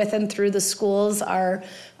 working with and through the schools are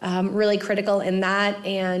really critical in that,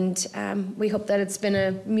 and we hope that it's been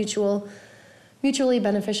a mutually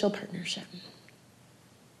beneficial partnership.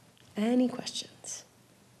 Any questions?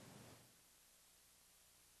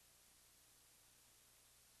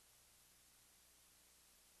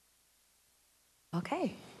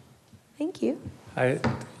 Okay. Thank you. I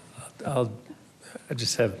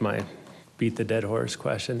just have my beat the dead horse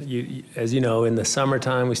question. As you know, in the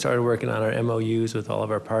summertime, we started working on our MOUs with all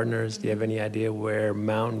of our partners. Do you have any idea where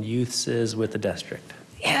Mountain Youth is with the district?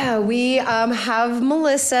 Yeah, we have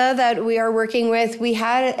Melissa that we are working with. We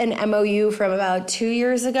had an MOU from about 2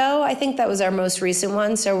 years ago. I think that was our most recent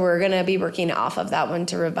one, so we're going to be working off of that one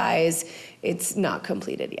to revise. It's not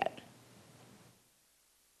completed yet.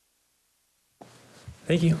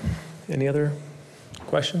 Thank you. Any other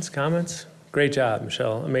questions, comments? Great job,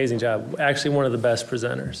 Michelle. Amazing job. Actually, one of the best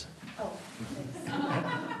presenters.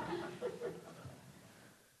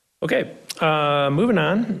 Okay, moving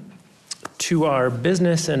on to our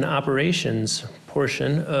business and operations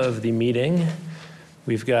portion of the meeting.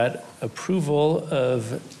 We've got approval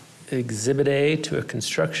of Exhibit A to a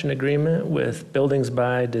construction agreement with Buildings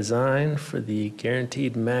by Design for the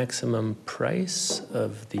guaranteed maximum price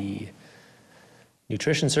of the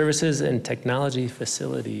Nutrition Services and Technology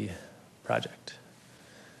Facility project.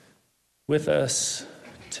 With us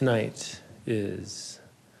tonight is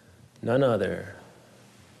none other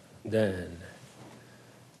than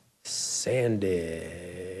Sandy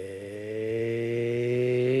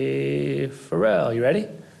Farrell. You ready?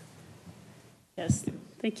 Yes,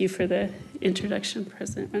 thank you for the introduction,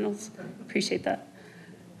 President Reynolds. Appreciate that.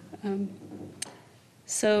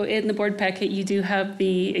 So in the board packet, you do have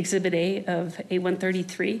the Exhibit A of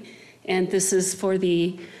A133, and this is for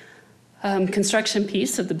the construction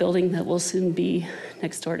piece of the building that will soon be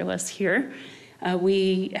next door to us here.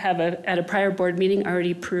 We have, at a prior board meeting,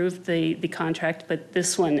 already approved the contract, but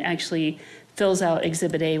this one actually fills out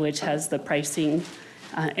Exhibit A, which has the pricing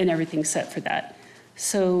and everything set for that.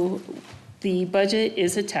 So the budget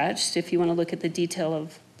is attached if you want to look at the detail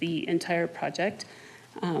of the entire project.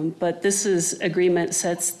 But this agreement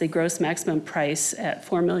sets the gross maximum price at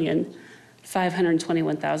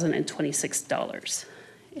 $4,521,026.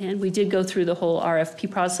 And we did go through the whole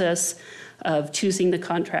RFP process of choosing the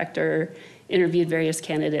contractor, interviewed various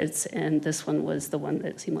candidates, and this one was the one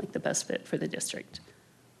that seemed like the best fit for the district.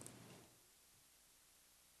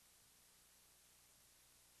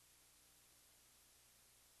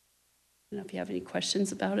 I don't know if you have any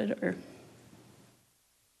questions about it or.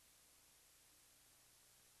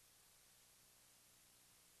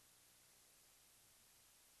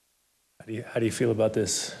 How do you feel about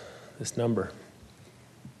this number?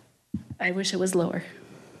 I wish it was lower.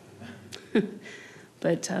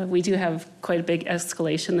 But we do have quite a big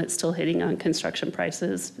escalation that's still hitting on construction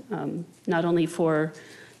prices, not only for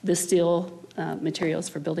the steel materials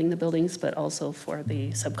for building the buildings, but also for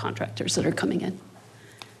the subcontractors that are coming in.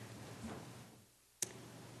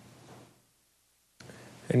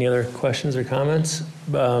 Any other questions or comments?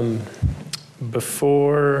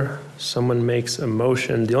 Before someone makes a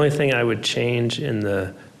motion, the only thing I would change in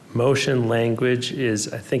the motion language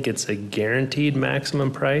is I think it's a guaranteed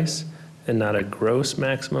maximum price and not a gross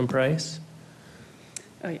maximum price.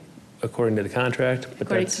 Oh, yeah. According to the contract. But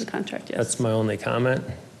According to the contract, yes. That's my only comment.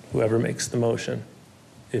 Whoever makes the motion,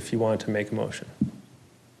 if you want to make a motion.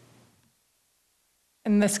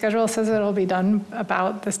 And the schedule says it'll be done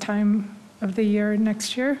about this time of the year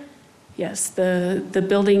next year? Yes, the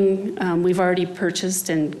building, we've already purchased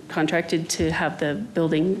and contracted to have the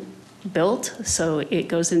building built, so it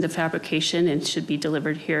goes into fabrication and should be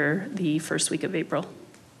delivered here the first week of April.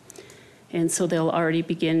 And so they'll already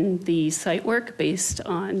begin the site work based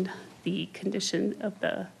on the condition of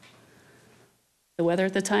the weather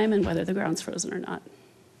at the time and whether the ground's frozen or not.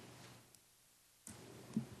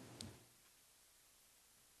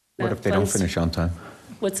 What if they don't finish on time?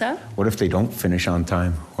 What's that? What if they don't finish on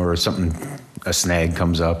time, or something, a snag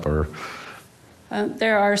comes up, or?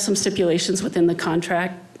 There are some stipulations within the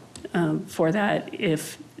contract for that.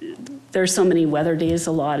 If there's so many weather days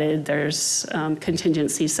allotted, there's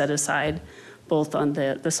contingency set aside, both on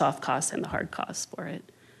the soft costs and the hard costs for it.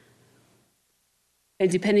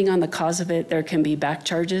 And depending on the cause of it, there can be back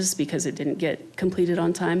charges because it didn't get completed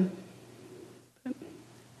on time.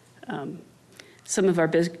 Some of our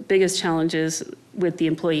biggest challenges with the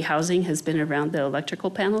employee housing has been around the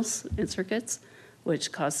electrical panels and circuits,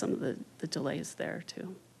 which caused some of the delays there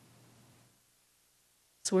too.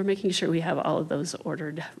 So we're making sure we have all of those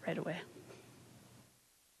ordered right away.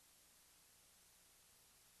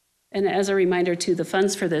 And as a reminder too, the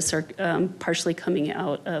funds for this are partially coming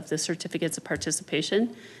out of the certificates of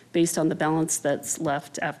participation based on the balance that's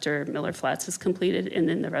left after Miller Flats is completed, and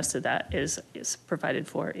then the rest of that is provided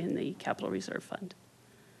for in the Capital Reserve Fund.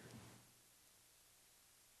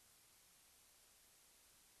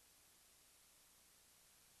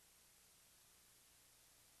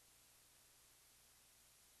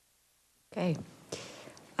 Okay.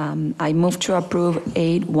 I move to approve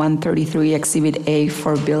 8133 Exhibit A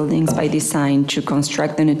for Buildings by Design to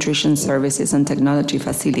construct the Nutrition Services and Technology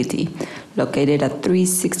Facility located at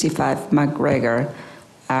 365 McGregor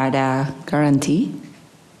at a guarantee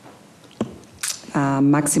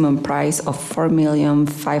maximum price of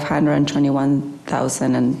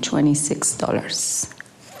 $4,521,026.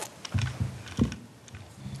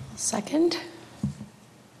 Second.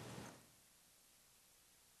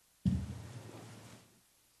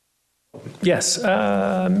 Yes,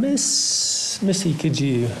 Missy, could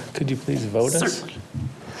you please vote us? Certainly.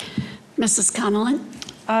 Mrs. Connellan?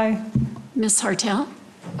 Aye. Ms. Hartel?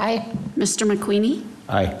 Aye. Mr. McQueenie?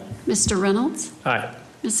 Aye. Mr. Reynolds? Aye.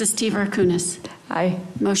 Mrs. Tevar Kunis? Aye.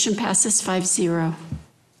 Motion passes 5-0.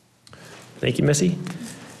 Thank you, Missy.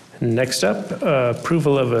 Next up,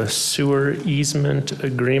 approval of a sewer easement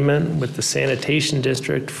agreement with the sanitation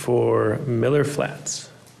district for Miller Flats.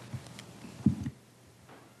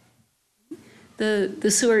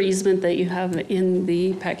 The sewer easement that you have in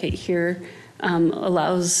the packet here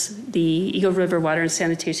allows the Eagle River Water and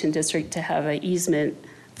Sanitation District to have an easement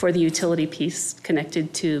for the utility piece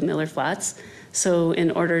connected to Miller Flats. So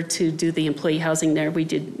in order to do the employee housing there, we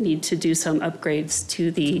did need to do some upgrades to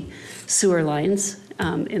the sewer lines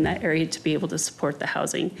in that area to be able to support the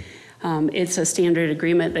housing. It's a standard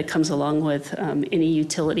agreement that comes along with any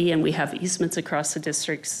utility, and we have easements across the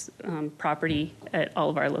district's property at all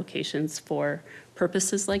of our locations for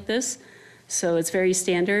purposes like this. So it's very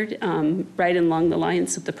standard, right along the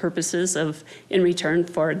lines of the purposes of in return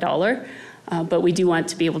for $1. But we do want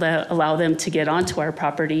to be able to allow them to get onto our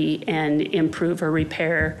property and improve or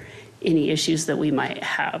repair any issues that we might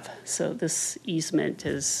have. So this easement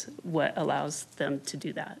is what allows them to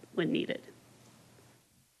do that when needed.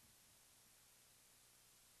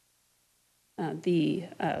 The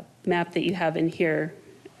map that you have in here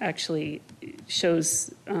actually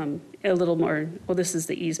shows a little more, well, this is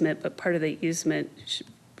the easement, but part of the easement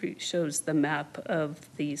shows the map of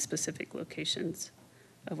the specific locations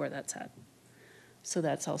of where that's at. So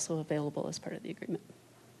that's also available as part of the agreement.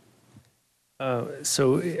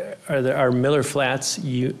 So are Miller Flats,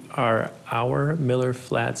 are our Miller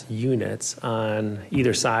Flats units on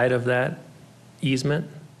either side of that easement?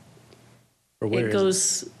 Or where It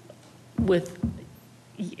is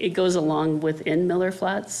goes along within Miller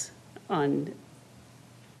Flats on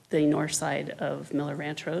the north side of Miller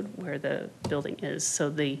Ranch Road where the building is.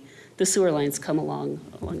 So the sewer lines come along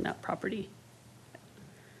that property.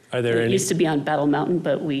 Are there It any? used to be on Battle Mountain,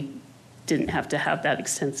 but we didn't have to have that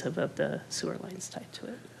extensive of the sewer lines tied to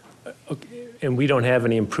it. Okay, and we don't have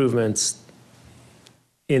any improvements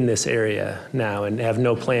in this area now and have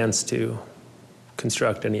no plans to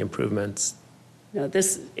construct any improvements? No,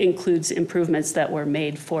 this includes improvements that were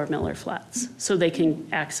made for Miller Flats, so they can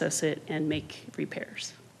access it and make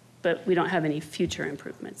repairs. But we don't have any future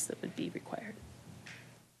improvements that would be required.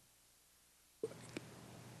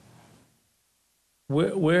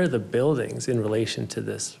 Where are the buildings in relation to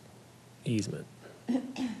this easement?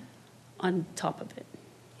 On top of it.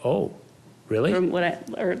 Oh, really? From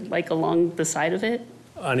or like along the side of it?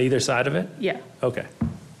 On either side of it? Yeah. Okay.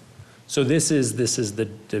 So this is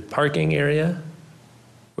the parking area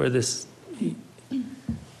where this,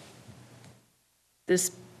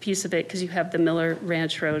 This piece of it, because you have the Miller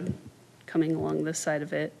Ranch Road coming along this side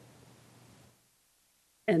of it.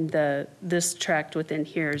 And this tract within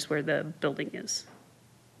here is where the building is,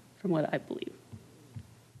 from what I believe.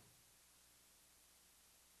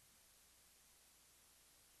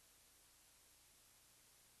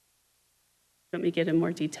 Want me to get a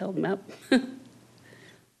more detailed map?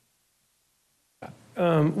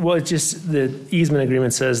 well, it's just the easement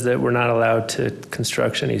agreement says that we're not allowed to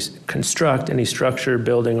construct any structure,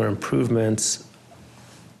 building, or improvements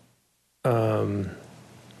on,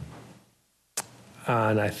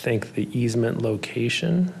 I think, the easement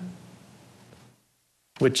location,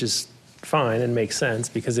 which is fine and makes sense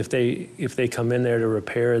because if they come in there to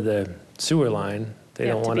repair the sewer line, they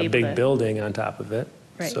don't want a big building on top of it.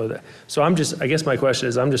 Right. So I guess my question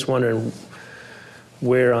is, I'm just wondering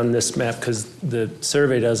where on this map, because the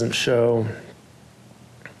survey doesn't show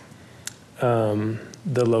the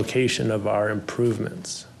location of our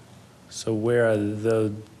improvements. So where are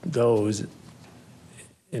those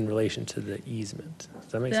in relation to the easement?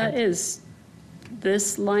 Does that make sense? That is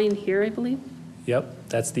this line here, I believe. Yep,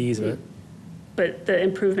 that's the easement. But the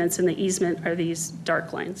improvements in the easement are these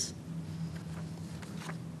dark lines.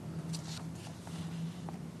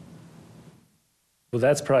 Well,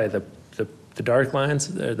 that's probably the dark lines,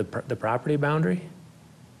 the property boundary?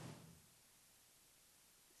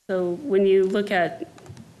 So when you look at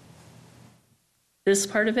this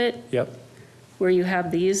part of it, Yep. where you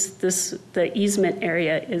have these, the easement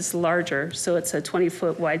area is larger, so it's a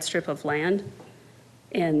 20-foot wide strip of land,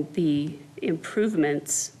 and the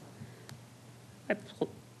improvements, I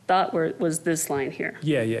thought was this line here.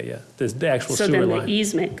 Yeah. The actual So sewer then line. the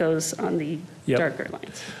easement goes on the Yep. darker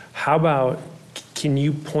lines. How about, can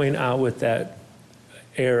you point out with that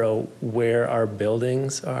arrow where our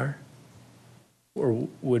buildings are? Or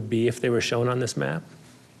would be if they were shown on this map?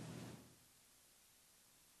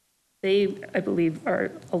 They, I believe,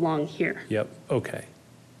 are along here. Yep, okay.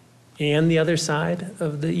 And the other side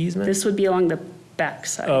of the easement? This would be along the back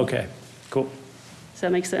side. Okay, cool. Does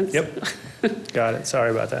that make sense? Yep. Got it,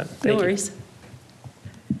 sorry about that. No Thank you. worries.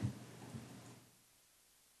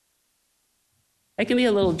 I can be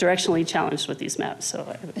a little directionally challenged with these maps, so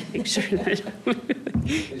I have to make sure that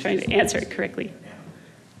I'm trying to answer it correctly.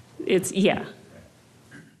 It's, yeah.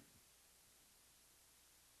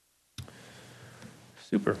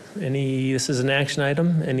 Super. This is an action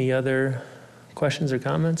item. Any other questions or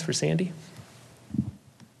comments for Sandy?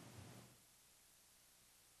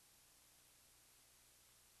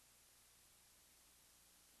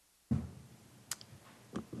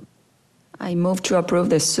 I move to approve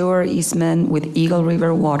the sewer easement with Eagle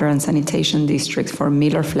River Water and Sanitation District for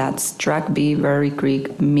Miller Flats, Track B, Berry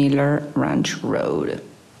Creek, Miller Ranch Road.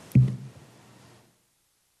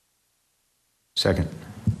 Second.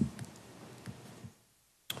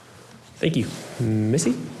 Thank you.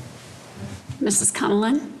 Missy? Mrs.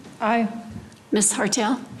 Connellan? Aye. Ms.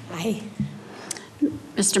 Hartel? Aye.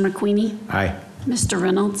 Mr. McQueenie? Aye. Mr.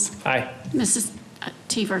 Reynolds? Aye. Mrs.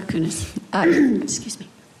 Teever Kunis? Aye. Excuse me.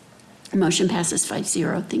 Motion passes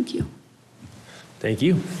 5-0. Thank you. Thank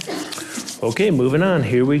you. Okay, moving on.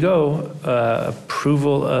 Here we go.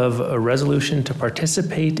 Approval of a resolution to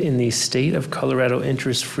participate in the State of Colorado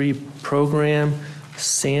Interest-Free Program.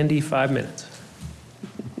 Sandy, 5 minutes.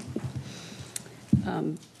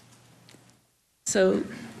 So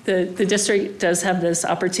the district does have this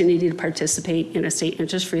opportunity to participate in a state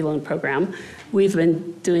interest-free loan program. We've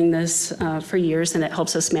been doing this for years, and it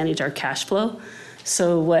helps us manage our cash flow.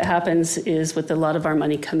 So what happens is with a lot of our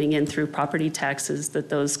money coming in through property taxes, that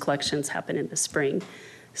those collections happen in the spring.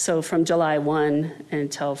 So from July 1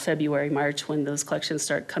 until February, March, when those collections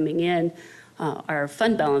start coming in, our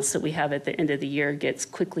fund balance that we have at the end of the year gets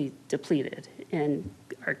quickly depleted, and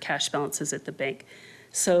our cash balances at the bank.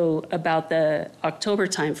 So about the October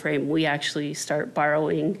timeframe, we actually start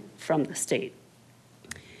borrowing from the state.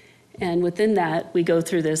 And within that, we go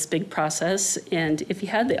through this big process. And if you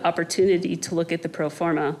had the opportunity to look at the pro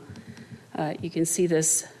forma, you can see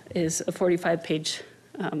this is a 45-page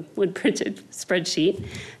wood printed spreadsheet.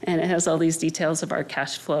 And it has all these details of our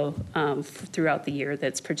cash flow throughout the year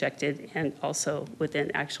that's projected and also within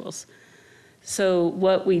actuals. So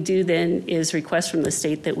what we do then is request from the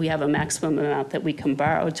state that we have a maximum amount that we can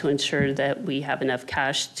borrow to ensure that we have enough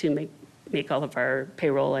cash to make all of our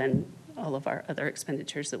payroll and all of our other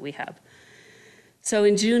expenditures that we have. So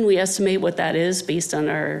in June, we estimate what that is based on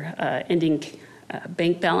our ending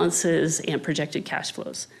bank balances and projected cash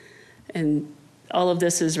flows. And all of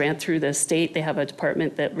this is ran through the state. They have a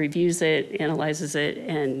department that reviews it, analyzes it,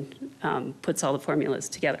 and puts all the formulas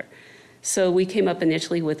together. So we came up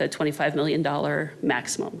initially with a $25 million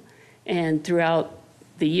maximum. And throughout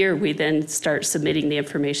the year, we then start submitting the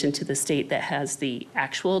information to the state that has the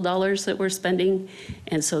actual dollars that we're spending.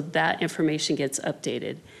 And so that information gets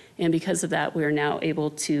updated. And because of that, we're now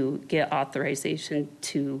able to get authorization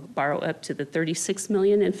to borrow up to the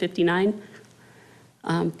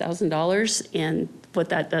 $36,059,000. And what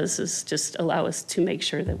that does is just allow us to make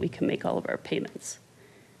sure that we can make all of our payments.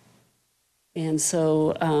 And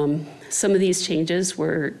so some of these changes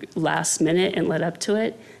were last minute and led up to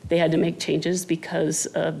it. They had to make changes because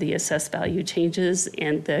of the assessed value changes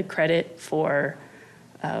and the credit for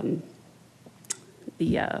the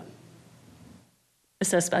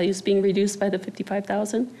assessed values being reduced by the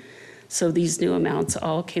 $55,000. So these new amounts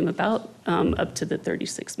all came about up to the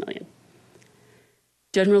 $36 million.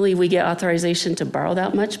 Generally, we get authorization to borrow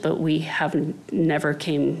that much, but we never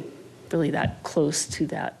came really that close to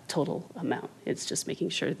that total amount. It's just making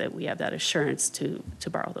sure that we have that assurance to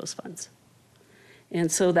borrow those funds.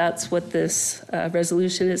 And so that's what this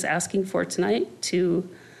resolution is asking for tonight, to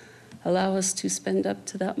allow us to spend up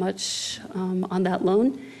to that much on that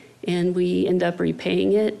loan. And we end up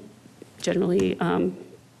repaying it generally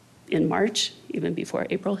in March, even before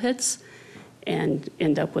April hits, and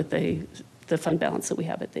end up with the fund balance that we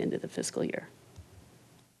have at the end of the fiscal year.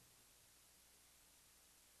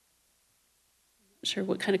 Not sure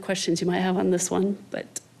what kind of questions you might have on this one,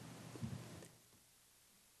 but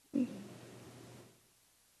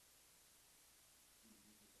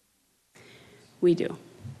we do.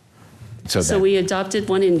 So we adopted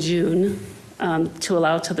one in June to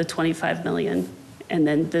allow to the 25 million, and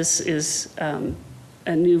then this is a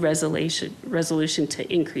new resolution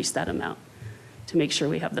to increase that amount to make sure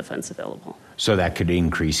we have the funds available. So that could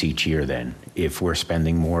increase each year then. If we're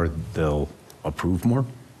spending more, they'll approve more?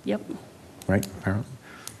 Yep. Right, Harold?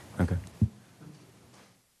 Okay.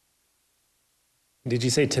 Did you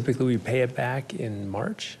say typically we pay it back in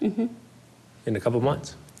March? Mm-hmm. In a couple of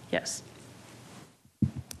months? Yes.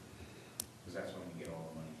 Because that's when we get all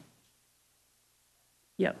the money.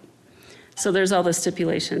 Yep. So there's all the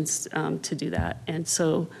stipulations to do that. And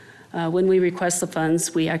so when we request the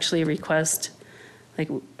funds, we actually request like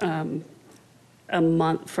a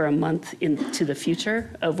month into the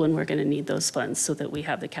future of when we're going to need those funds so that we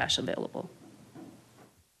have the cash available.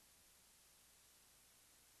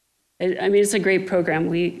 I mean, it's a great program.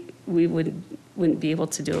 We wouldn't be able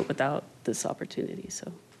to do it without this opportunity.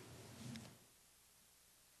 So,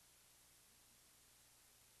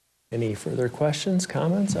 Any further questions,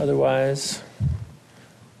 comments? Otherwise,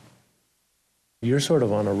 you're sort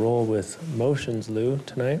of on a roll with motions, Lou,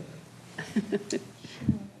 tonight.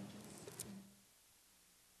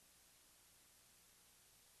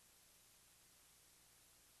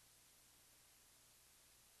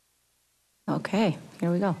 Okay,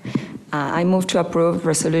 here we go. I move to approve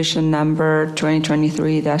resolution number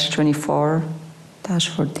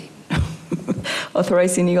 2023-24-14,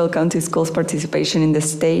 authorizing Eagle County Schools participation in the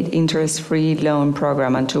state interest-free loan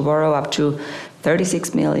program and to borrow up to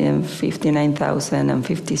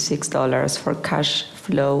 $36,059,056 for cash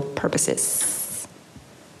flow purposes.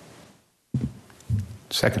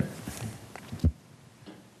 Second.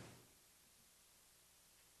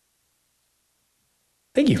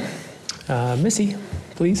 Thank you. Missy,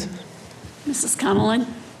 please. Mrs. Connellan?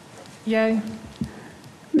 Yay.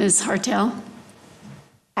 Ms. Hartel?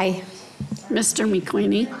 Aye. Mr.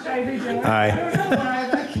 McQueenie? Aye.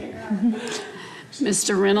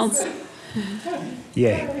 Mr. Reynolds?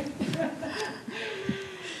 Yay.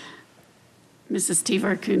 Mrs.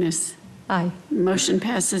 Tivar Kunis? Aye. Motion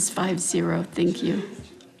passes 5-0. Thank you.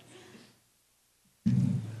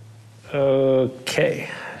 Okay.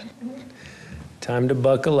 Time to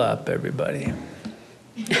buckle up, everybody.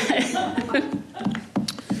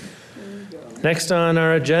 Next on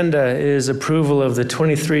our agenda is approval of the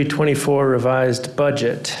 23-24 revised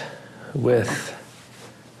budget with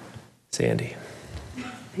Sandy.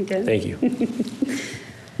 okay. Thank you.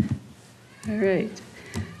 All right.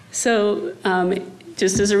 So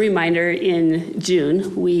just as a reminder, in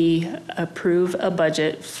June, we approve a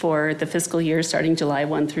budget for the fiscal year starting July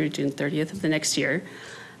 1 through June 30th of the next year.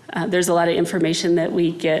 There's a lot of information that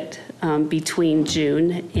we get between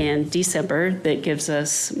June and December that gives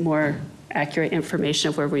us more accurate information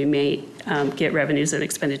of where we may get revenues and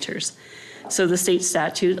expenditures. So the state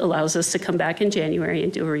statute allows us to come back in January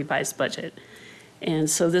and do a revised budget. And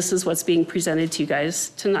so this is what's being presented to you guys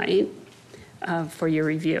tonight for your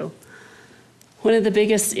review. One of the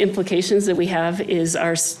biggest implications that we have is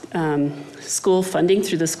our school funding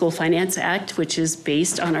through the School Finance Act, which is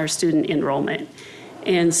based on our student enrollment.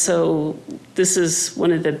 And so this is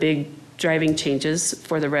one of the big driving changes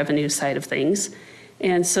for the revenue side of things.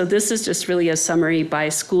 And so this is just really a summary by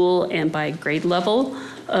school and by grade level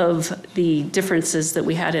of the differences that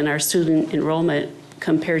we had in our student enrollment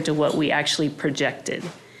compared to what we actually projected.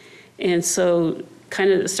 And so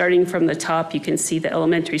kind of starting from the top, you can see the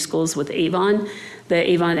elementary schools with Avon. The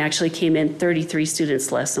Avon actually came in 33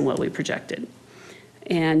 students less than what we projected.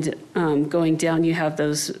 And going down, you have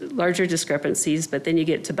those larger discrepancies, but then you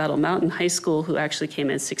get to Battle Mountain High School, who actually came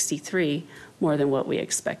in 63 more than what we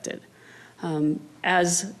expected.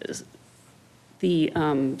 As the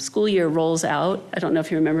school year rolls out, I don't know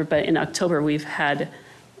if you remember, but in October, we've had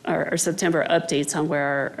our September updates on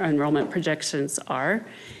where our enrollment projections are.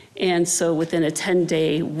 And so within a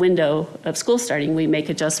 10-day window of school starting, we make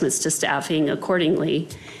adjustments to staffing accordingly.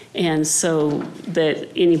 And so that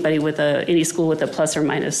anybody with any school with a plus or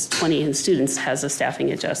minus 20 in students has a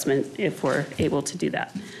staffing adjustment if we're able to do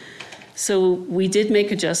that. So we did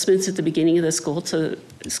make adjustments at the beginning of the school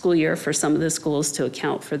year for some of the schools to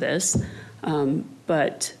account for this,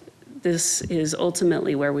 but this is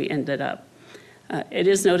ultimately where we ended up. It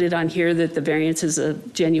is noted on here that the variance is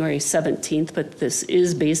of January 17th, but this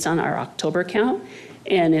is based on our October count,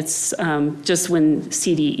 and it's just when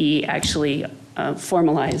CDE actually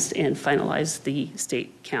formalized and finalized the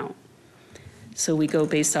state count. So we go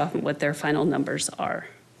based off of what their final numbers are.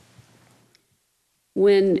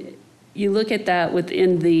 When you look at that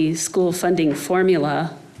within the school funding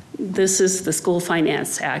formula, this is the School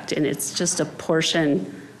Finance Act, and it's just a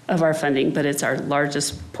portion of our funding, but it's our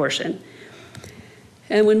largest portion.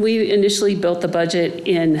 And when we initially built the budget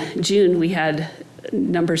in June, we had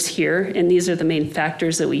numbers here, and these are the main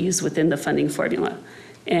factors that we use within the funding formula.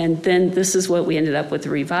 And then this is what we ended up with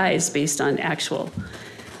revised based on actual.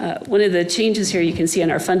 One of the changes here you can see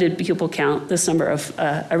on our funded pupil count, this number of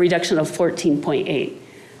a reduction of 14.8.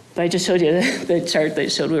 But I just showed you the chart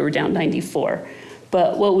that showed we were down 94.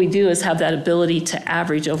 But what we do is have that ability to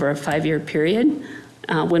average over a 5-year period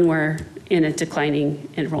when we're in a declining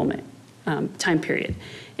enrollment time period.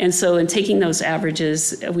 And so in taking those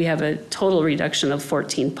averages, we have a total reduction of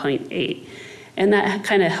 14.8. And that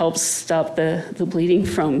kind of helps stop the bleeding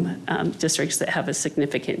from districts that have a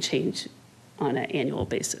significant change on an annual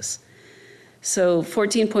basis. So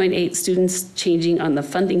 14.8 students changing on the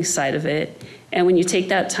funding side of it. And when you take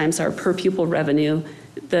that times our per pupil revenue,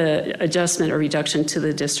 the adjustment or reduction to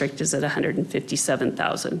the district is at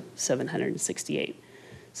 157,768.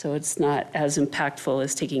 So it's not as impactful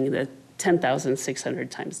as taking the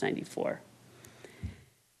 10,600 times 94.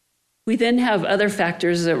 We then have other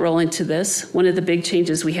factors that roll into this. One of the big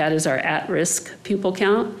changes we had is our at-risk pupil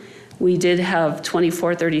count. We did have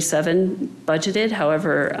 2437 budgeted.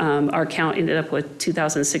 However, our count ended up with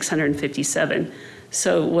 2,657.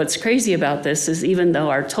 So what's crazy about this is even though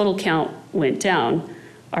our total count went down,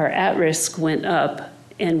 our at-risk went up,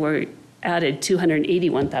 and we added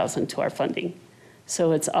 281,000 to our funding.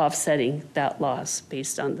 So it's offsetting that loss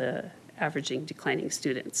based on the averaging declining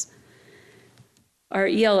students. Our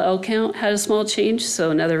ELL count had a small change,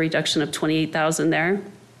 so another reduction of 28,000 there.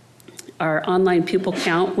 Our online pupil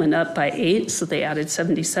count went up by 8, so they added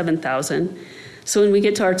 77,000. So when we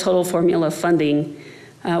get to our total formula funding,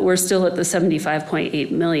 we're still at the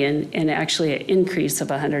 75.8 million and actually an increase of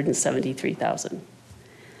 173,000.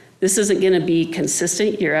 This isn't going to be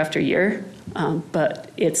consistent year after year,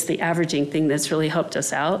 but it's the averaging thing that's really helped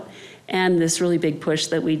us out, and this really big push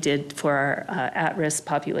that we did for our at-risk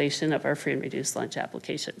population of our free and reduced lunch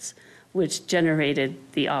applications, which generated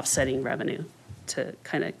the offsetting revenue to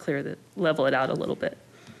kind of level it out a little bit.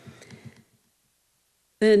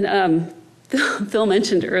 Then Phil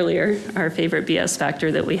mentioned earlier our favorite BS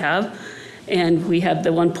factor that we have, and we have the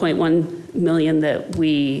 1.1 million that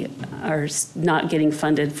we are not getting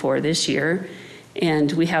funded for this year,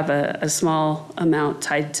 and we have a small amount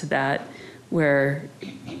tied to that where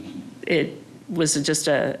it was just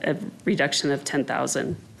a reduction of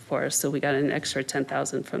 10,000 for us, so we got an extra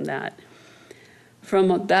 10,000 from that.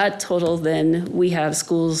 From that total, then, we have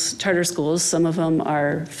schools, charter schools. Some of them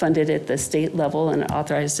are funded at the state level and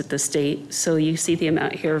authorized at the state. So you see the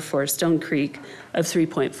amount here for Stone Creek of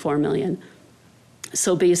 3.4 million.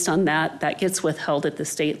 So based on that, that gets withheld at the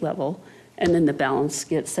state level, and then the balance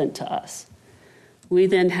gets sent to us. We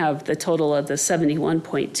then have the total of the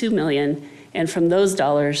 71.2 million, and from those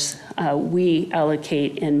dollars, we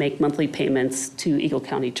allocate and make monthly payments to Eagle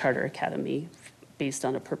County Charter Academy based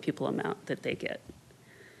on a per pupil amount that they get.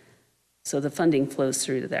 So the funding flows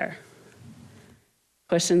through to there.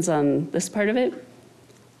 Questions on this part of it?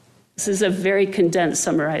 This is a very condensed,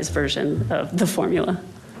 summarized version of the formula.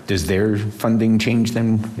 Does their funding change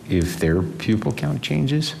then if their pupil count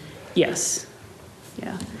changes? Yes.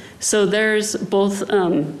 Yeah. So there's both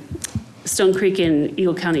Stone Creek and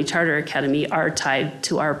Eagle County Charter Academy are tied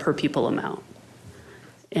to our per pupil amount.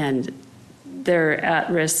 And their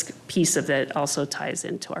at-risk piece of it also ties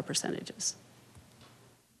into our percentages.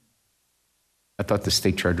 I thought the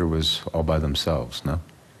state charter was all by themselves, no?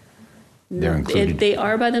 They're included. They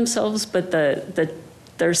are by themselves, but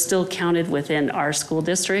they're still counted within our school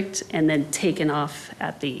district and then taken off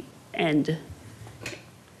at the end.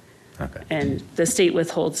 Okay. And the state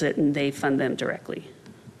withholds it and they fund them directly.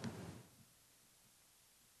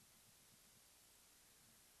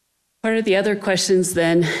 Part of the other questions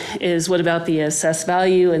then is what about the assessed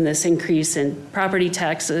value and this increase in property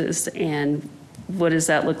taxes, and what does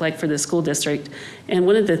that look like for the school district? And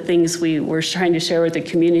one of the things we were trying to share with the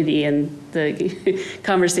community and the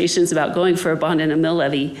conversations about going for a bond and a mill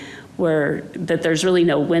levy were that there's really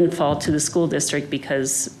no windfall to the school district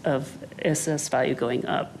because of assessed value going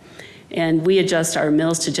up. And we adjust our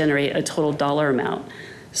mills to generate a total dollar amount.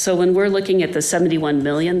 So when we're looking at the 71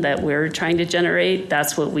 million that we're trying to generate,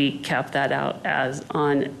 that's what we cap that out as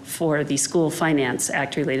on for the School Finance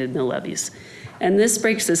Act related mill levies. And this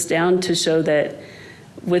breaks us down to show that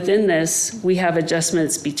within this, we have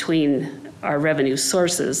adjustments between our revenue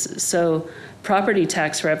sources. So property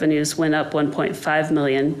tax revenues went up 1.5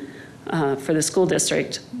 million for the school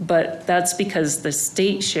district, but that's because the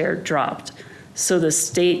state share dropped. So the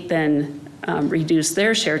state then reduced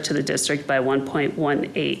their share to the district by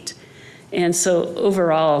 1.18. And so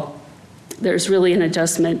overall, there's really an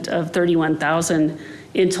adjustment of 31,000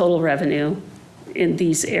 in total revenue in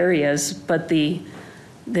these areas, but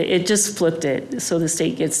it just flipped it. So the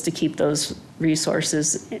state gets to keep those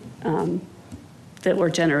resources that were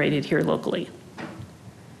generated here locally.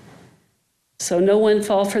 So no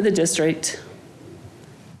windfall for the district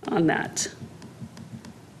on that.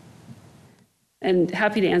 And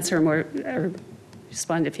happy to answer more or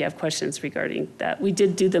respond if you have questions regarding that. We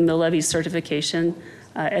did do the mill levy certification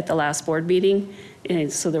at the last board meeting,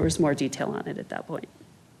 and so there was more detail on it at that point.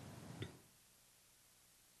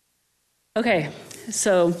 Okay,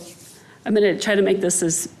 so I'm going to try to make this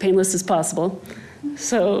as painless as possible.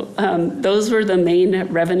 So those were the main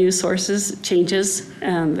revenue sources changes,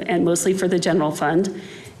 and mostly for the general fund.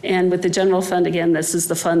 And with the general fund, again, this is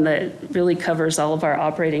the fund that really covers all of our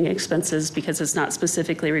operating expenses because it's not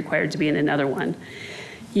specifically required to be in another one.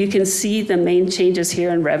 You can see the main changes here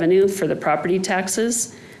in revenue for the property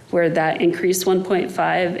taxes, where that increased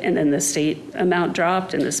 1.5 and then the state amount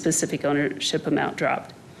dropped and the specific ownership amount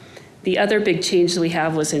dropped. The other big change that we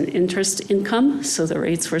have was in interest income. So the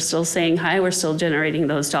rates were still staying high. We're still generating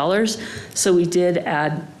those dollars. So we did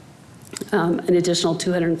add an additional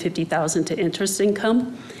 $250,000 to interest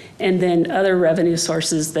income. And then other revenue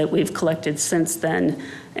sources that we've collected since then,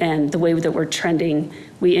 and the way that we're trending,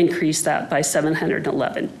 we increased that by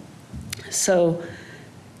 711. So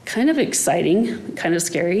kind of exciting, kind of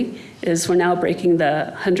scary, is we're now breaking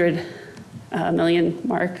the 100 million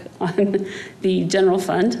mark on the general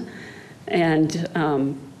fund. And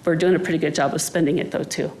we're doing a pretty good job of spending it though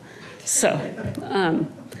too. So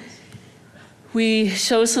we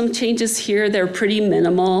show some changes here. They're pretty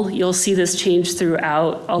minimal. You'll see this change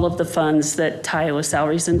throughout all of the funds that tie with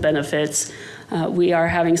salaries and benefits. We are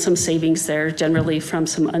having some savings there, generally from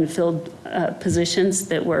some unfilled positions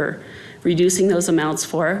that we're reducing those amounts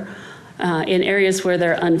for. In areas where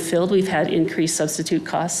they're unfilled, we've had increased substitute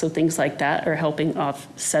costs, so things like that are helping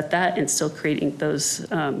offset that and still creating those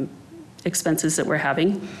expenses that we're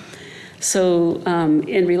having. So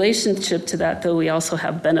in relationship to that, though, we also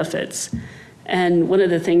have benefits. And one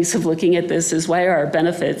of the things of looking at this is, why are our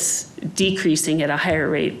benefits decreasing at a higher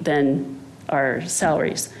rate than our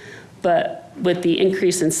salaries? But with the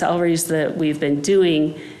increase in salaries that we've been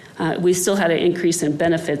doing, we still had an increase in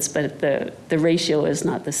benefits, but the ratio is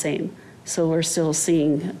not the same. So we're still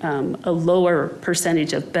seeing a lower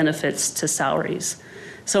percentage of benefits to salaries.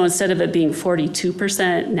 So instead of it being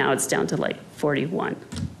 42%, now it's down to like 41.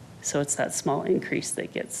 So it's that small increase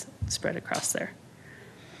that gets spread across there.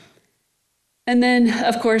 And then,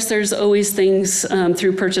 of course, there's always things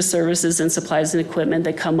through purchase services and supplies and equipment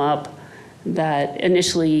that come up that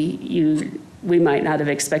initially we might not have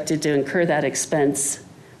expected to incur that expense,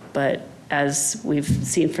 but as we've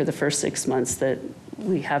seen for the first 6 months that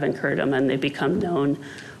we have incurred them and they become known,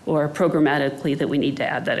 or programmatically that we need to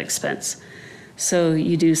add that expense. So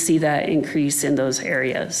you do see that increase in those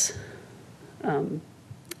areas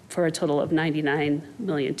for a total of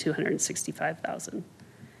 $99,265,000.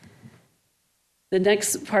 The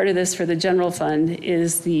next part of this for the general fund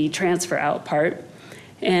is the transfer out part.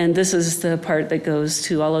 And this is the part that goes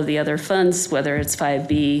to all of the other funds, whether it's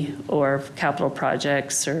 5B or capital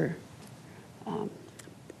projects or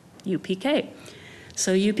UPK.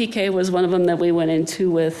 So UPK was one of them that we went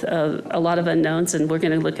into with a lot of unknowns, and we're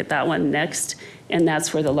going to look at that one next. And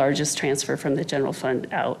that's where the largest transfer from the general fund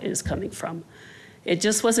out is coming from. It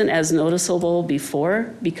just wasn't as noticeable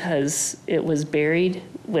before because it was buried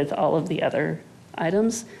with all of the other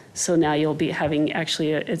items. So now you'll be having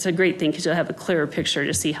it's a great thing because you'll have a clearer picture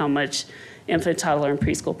to see how much infant, toddler, and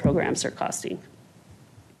preschool programs are costing.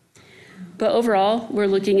 But overall, we're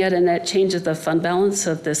looking at a net change of the fund balance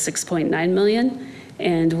of the $6.9 million,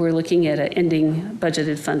 and we're looking at an ending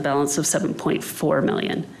budgeted fund balance of $7.4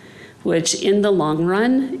 million, which in the long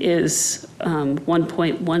run is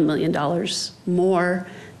 $1.1 million more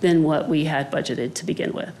than what we had budgeted to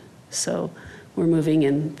begin with. So we're moving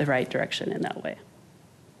in the right direction in that way.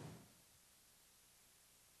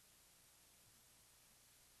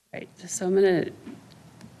 Right, so I'm going to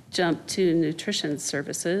jump to nutrition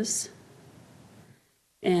services.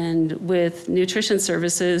 And with nutrition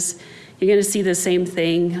services, you're going to see the same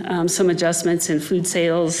thing, some adjustments in food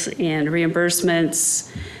sales and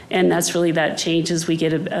reimbursements. And that's really that change as we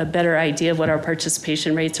get a better idea of what our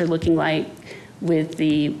participation rates are looking like with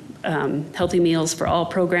the Healthy Meals for All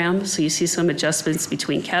program. So you see some adjustments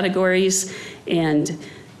between categories and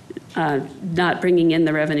not bringing in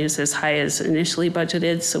the revenues as high as initially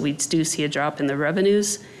budgeted. So we do see a drop in the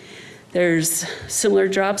revenues. There's similar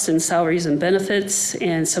drops in salaries and benefits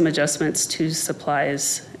and some adjustments to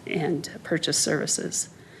supplies and purchase services.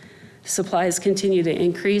 Supplies continue to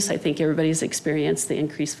increase. I think everybody's experienced the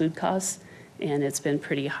increased food costs, and it's been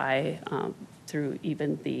pretty high through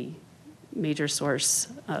even the major source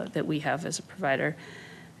that we have as a provider.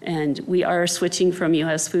 And we are switching from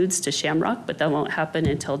US Foods to Shamrock, but that won't happen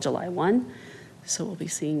until July 1. So we'll be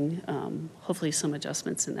seeing hopefully some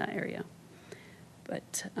adjustments in that area.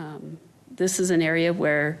 But this is an area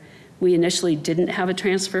where we initially didn't have a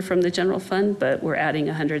transfer from the general fund, but we're adding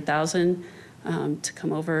 $100,000 to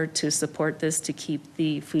come over to support this to keep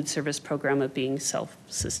the food service program of being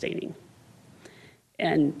self-sustaining.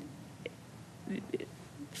 And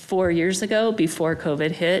 4 years ago, before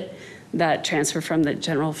COVID hit, that transfer from the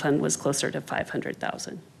general fund was closer to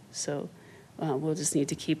 $500,000. So we'll just need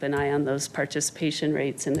to keep an eye on those participation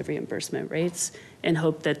rates and the reimbursement rates and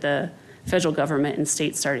hope that the federal government and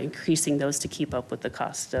states start increasing those to keep up with the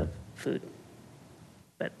cost of food.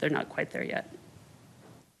 But they're not quite there yet.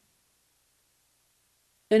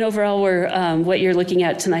 And overall, what you're looking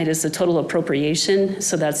at tonight is the total appropriation.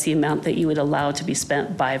 So that's the amount that you would allow to be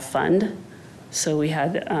spent by fund. So we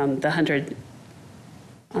had the 100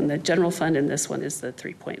 on the general fund, and this one is the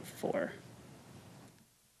 3.4.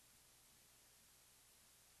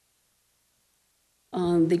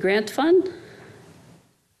 On the grant fund,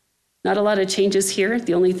 not a lot of changes here.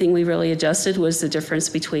 The only thing we really adjusted was the difference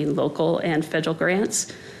between local and federal grants.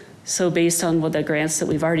 So based on what the grants that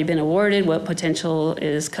we've already been awarded, what potential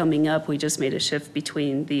is coming up, we just made a shift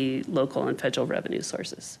between the local and federal revenue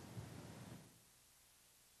sources.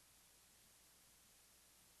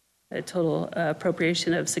 A total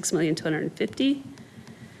appropriation of $6,250,000.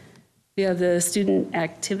 We have the Student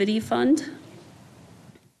Activity Fund.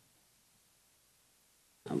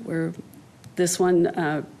 This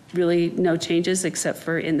one, really no changes except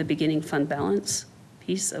for in the beginning fund balance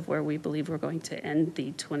piece of where we believe we're going to end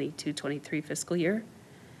the 22-23 fiscal year.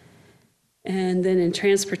 And then in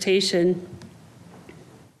transportation,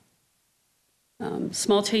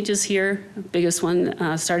 small changes here, biggest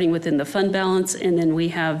one starting within the fund balance, and then we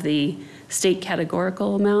have the state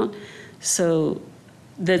categorical amount. So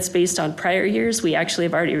that's based on prior years. We actually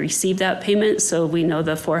have already received that payment, so we know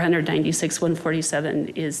the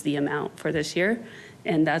 $496,147 is the amount for this year,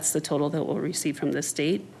 and that's the total that we'll receive from the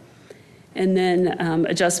state. And then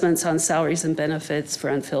adjustments on salaries and benefits for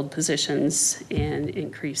unfilled positions and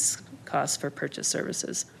increased costs for purchase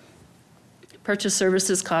services. Purchase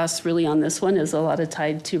services costs really on this one is a lot of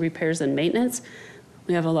tied to repairs and maintenance.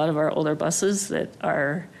 We have a lot of our older buses that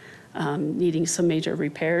are needing some major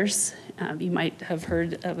repairs. You might have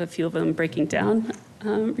heard of a few of them breaking down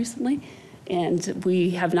recently. And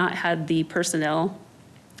we have not had the personnel,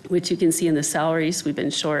 which you can see in the salaries. We've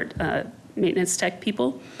been short maintenance tech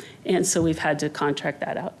people. And so we've had to contract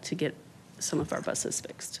that out to get some of our buses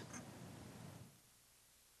fixed.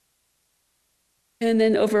 And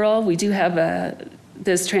then overall, we do have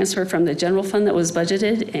this transfer from the general fund that was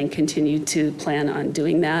budgeted and continue to plan on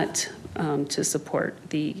doing that to support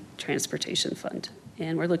the transportation fund.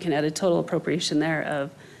 And we're looking at a total appropriation there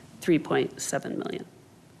of $3.7 million.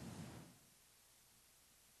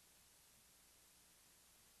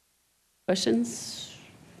 Questions?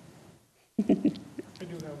 I do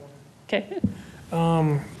have one. Okay.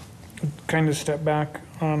 Kind of step back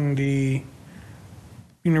on the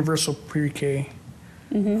universal pre-K,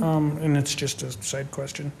 and it's just a side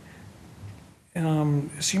question.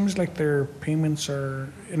 It seems like their payments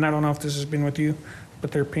are, and I don't know if this has been with you,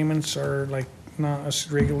 but their payments are like not a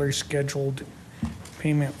regularly scheduled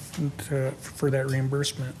payment for that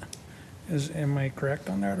reimbursement. Am I correct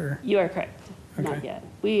on that, or? You are correct. Okay. Not yet.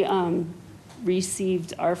 We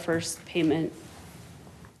received our first payment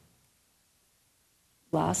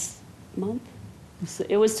last month. So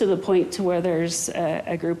it was to the point to where there's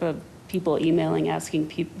a group of people emailing asking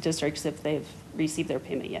districts if they've received their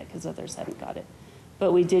payment yet because others haven't got it.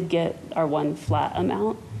 But we did get our one flat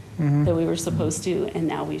amount that we were supposed to, and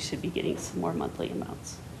now we should be getting some more monthly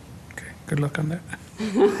amounts. Okay, good luck on that.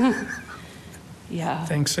 Yeah.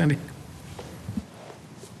 Thanks, Sandy.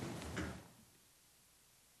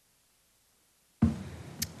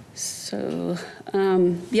 So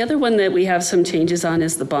the other one that we have some changes on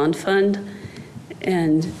is the bond fund.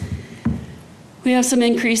 And we have some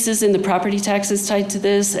increases in the property taxes tied to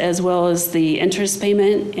this, as well as the interest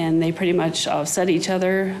payment, and they pretty much offset each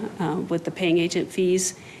other with the paying agent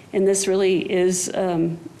fees. And this really is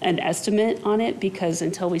an estimate on it, because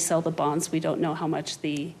until we sell the bonds, we don't know how much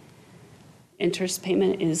the interest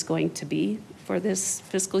payment is going to be for this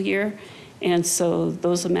fiscal year. And so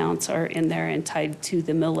those amounts are in there and tied to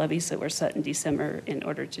the mill levies that were set in December in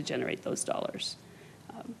order to generate those dollars.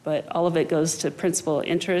 But all of it goes to principal,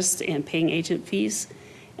 interest, and paying agent fees.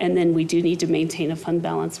 And then we do need to maintain a fund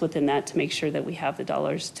balance within that to make sure that we have the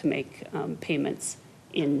dollars to make payments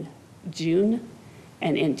in June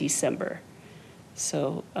and in December.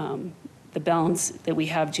 So the balance that we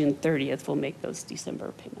have June 30th will make those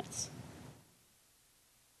December payments.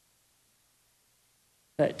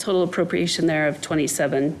 But total appropriation there of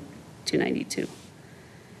 $27,292.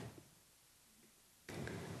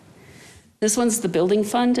 This one's the building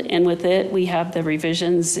fund, and with it, we have the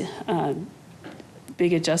revisions,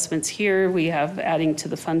 big adjustments here. We have adding to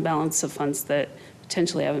the fund balance of funds that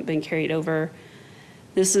potentially haven't been carried over.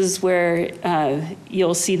 This is where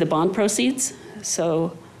you'll see the bond proceeds.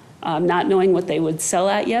 So not knowing what they would sell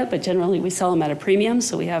at yet, but generally we sell them at a premium.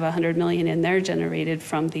 So we have $100 million in there generated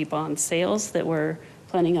from the bond sales that we're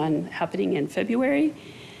planning on happening in February.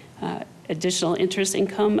 Additional interest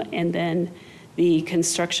income, and then the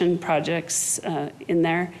construction projects in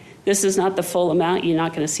there. This is not the full amount. You're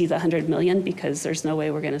not going to see the $100 million because there's no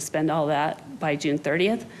way we're going to spend all that by June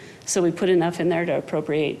 30th. So we put enough in there to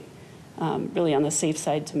appropriate really on the safe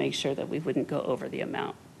side to make sure that we wouldn't go over the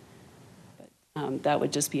amount. But, that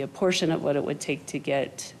would just be a portion of what it would take to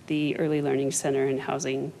get the early learning center and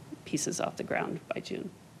housing pieces off the ground by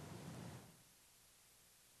June.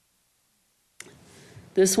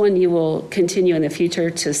 This one you will continue in the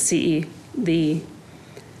future to see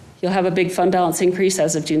you'll have a big fund balance increase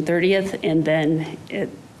as of June 30th, and then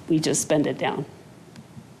we just spend it down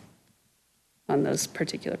on those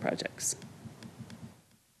particular projects.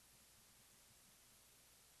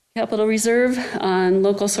 Capital reserve on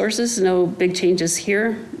local sources, no big changes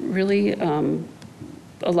here, really. A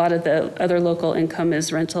lot of the other local income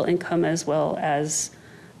is rental income, as well as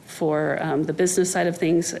for the business side of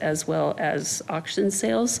things, as well as auction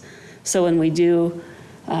sales. So when we do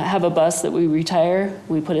have a bus that we retire,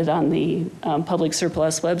 we put it on the public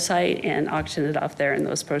surplus website and auction it off there, and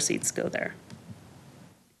those proceeds go there.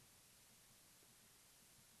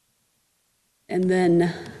 And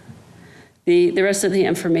then the rest of the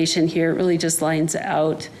information here really just lines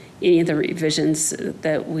out any of the revisions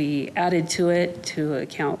that we added to it to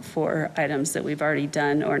account for items that we've already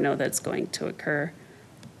done or know that's going to occur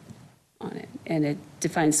on it. And it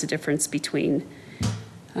defines the difference between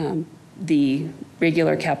the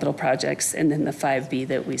regular capital projects and then the 5B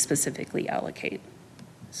that we specifically allocate.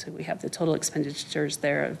 So we have the total expenditures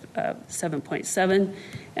there of 7.7,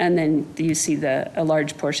 and then you see a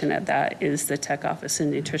large portion of that is the tech office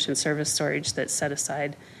and nutrition service storage that's set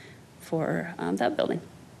aside for that building.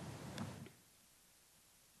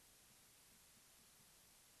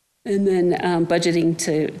 And then budgeting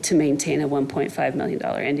to maintain a $1.5 million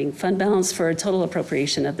ending fund balance for a total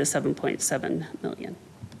appropriation of the $7.7 million.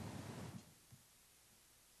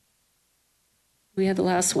 We have the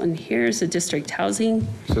last one here is the district housing.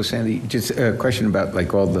 So Sandy, just a question about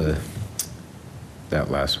like all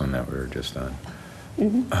that last one that we were just on.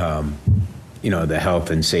 Mm-hmm. You know, the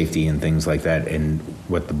health and safety and things like that, and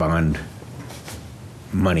what the bond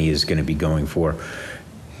money is going to be going for.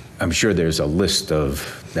 I'm sure there's a list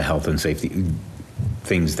of the health and safety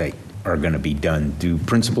things that are going to be done. Do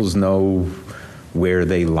principals know where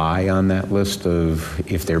they lie on that list of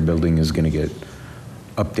if their building is going to get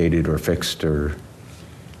updated or fixed? Or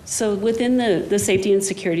so within the safety and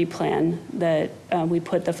security plan that we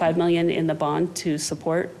put the $5 million in the bond to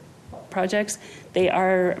support projects, they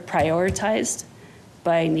are prioritized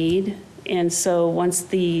by need. And so once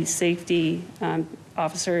the safety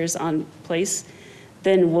officer is on place,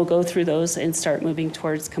 then we'll go through those and start moving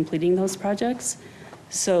towards completing those projects.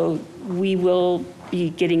 So we will be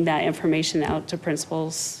getting that information out to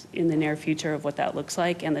principals in the near future of what that looks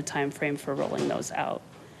like and the time frame for rolling those out.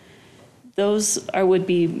 Those would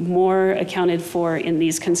be more accounted for in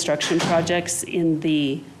these construction projects in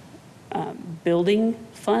the building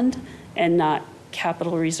fund and not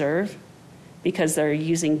capital reserve, because they're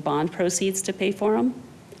using bond proceeds to pay for them.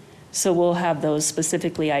 So we'll have those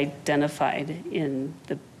specifically identified in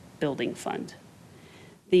the building fund.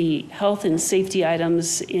 The health and safety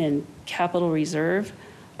items in capital reserve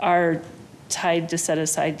are tied to set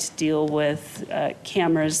aside to deal with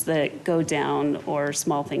cameras that go down or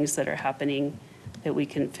small things that are happening that we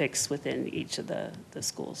can fix within each of the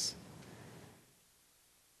schools.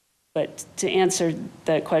 But to answer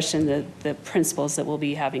that question, the principals that will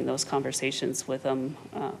be having those conversations with them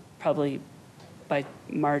probably by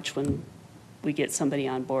March when we get somebody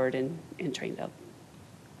on board and trained up.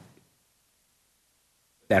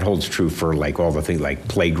 that holds true for like all the things like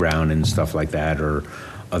playground and stuff like that, or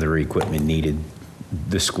other equipment needed.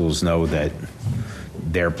 The schools know that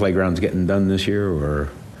their playground's getting done this year, or?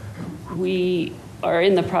 We are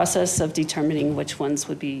in the process of determining which ones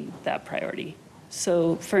would be that priority.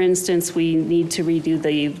 So for instance, we need to redo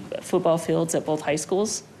the football fields at both high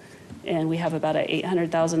schools, and we have about an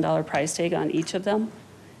 $800,000 price tag on each of them.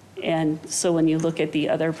 And so when you look at the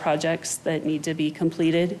other projects that need to be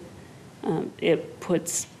completed, it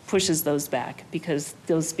pushes those back because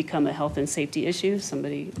those become a health and safety issue.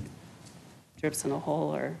 Somebody drips in a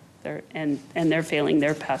hole, or they're failing,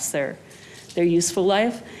 they're past their useful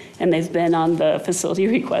life, and they've been on the facility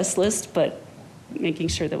request list, but making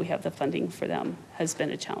sure that we have the funding for them has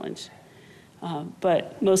been a challenge.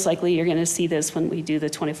 But most likely you're going to see this when we do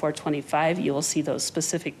the 24-25. You will see those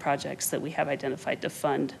specific projects that we have identified to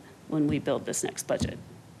fund when we build this next budget.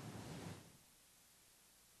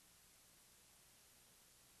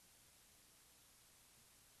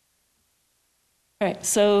 All right,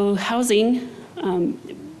 so housing,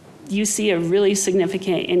 you see a really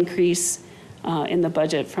significant increase in the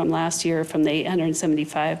budget from last year, from the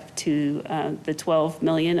 875 to the 12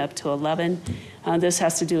 million up to 11. This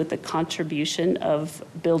has to do with the contribution of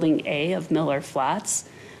Building A of Miller Flats,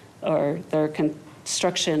 or their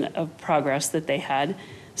construction of progress that they had.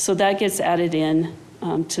 So that gets added in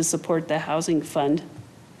to support the housing fund.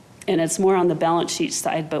 And it's more on the balance sheet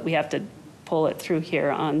side, but we have to pull it through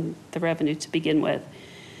here on the revenue to begin with.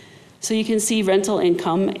 So you can see rental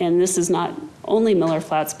income, and this is not only Miller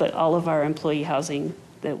Flats, but all of our employee housing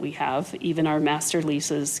that we have. Even our master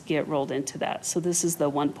leases get rolled into that. So this is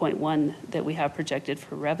the 1.1 that we have projected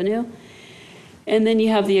for revenue. And then you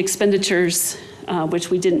have the expenditures, which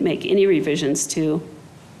we didn't make any revisions to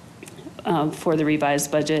for the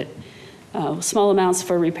revised budget. Small amounts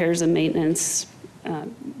for repairs and maintenance,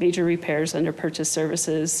 major repairs under purchase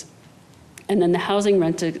services. And then the housing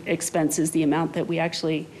rent expense is the amount that we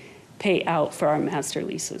actually pay out for our master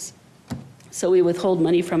leases. So we withhold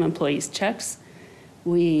money from employees' checks.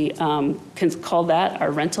 We can call that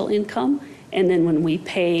our rental income. And then when we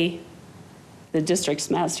pay the district's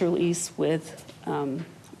master lease with one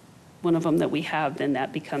of them that we have, then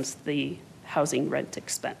that becomes the housing rent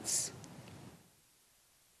expense.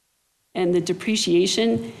 And the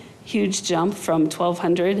depreciation, huge jump from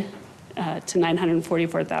 1,200 to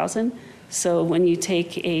 944,000. So when you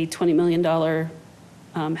take a $20 million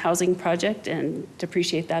housing project and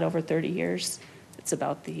depreciate that over 30 years, it's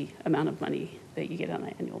about the amount of money that you get on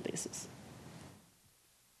an annual basis.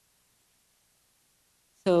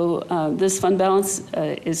 So this fund balance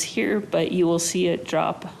is here, but you will see it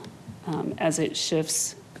drop as it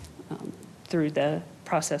shifts through the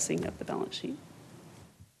processing of the balance sheet.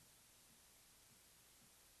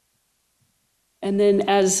 And then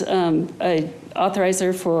as an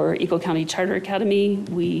authorizer for Eagle County Charter Academy,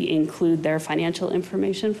 we include their financial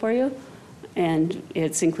information for you. And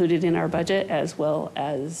it's included in our budget as well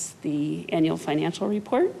as the annual financial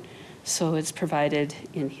report. So it's provided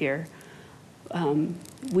in here.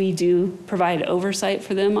 We do provide oversight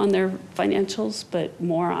for them on their financials, but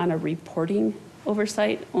more on a reporting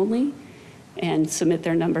oversight only, and submit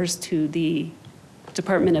their numbers to the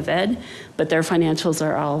Department of Ed, but their financials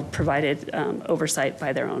are all provided oversight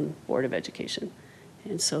by their own Board of Education.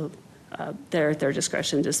 And so they're at their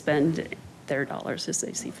discretion to spend their dollars as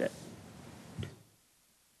they see fit.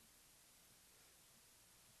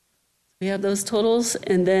 We have those totals,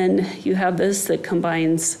 and then you have this that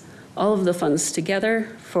combines all of the funds together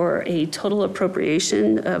for a total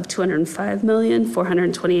appropriation of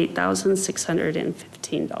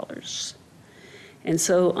 $205,428,615. And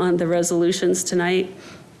so on the resolutions tonight,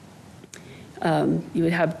 you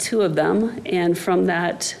would have two of them, and from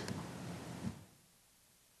that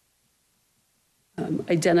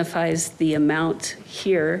identifies the amount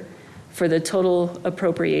here for the total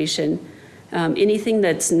appropriation. Anything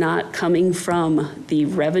that's not coming from the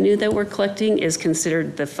revenue that we're collecting is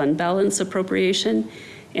considered the fund balance appropriation.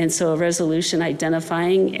 And so a resolution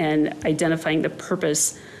identifying the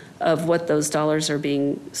purpose of what those dollars are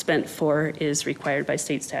being spent for is required by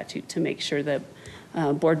state statute to make sure that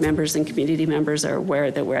board members and community members are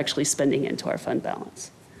aware that we're actually spending into our fund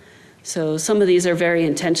balance. So some of these are very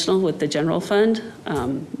intentional with the general fund,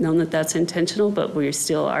 known that that's intentional, but we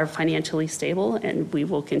still are financially stable and we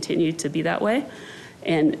will continue to be that way.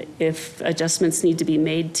 And if adjustments need to be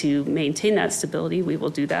made to maintain that stability, we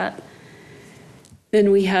will do that.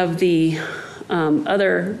 Then we have the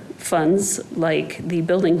other funds like the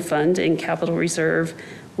building fund and capital reserve,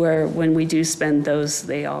 where when we do spend those,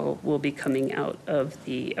 they all will be coming out of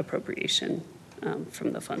the appropriation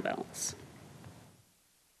from the fund balance.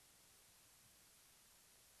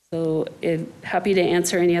 So happy to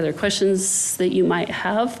answer any other questions that you might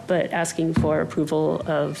have, but asking for approval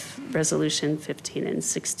of resolution 15 and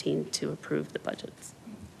 16 to approve the budgets.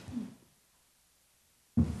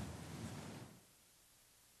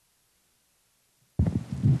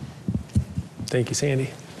 Thank you,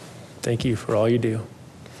 Sandy. Thank you for all you do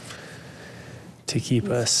to keep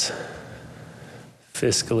us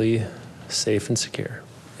fiscally safe and secure.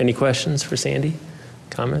 Any questions for Sandy?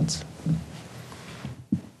 Comments?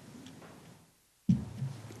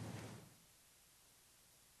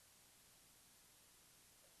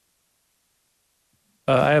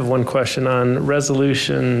 I have one question on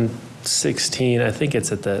resolution 16. I think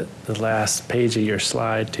it's at the last page of your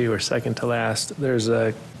slide too, or second to last. There's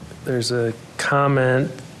a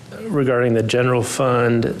comment regarding the general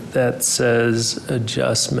fund that says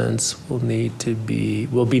adjustments will be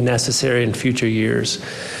necessary in future years.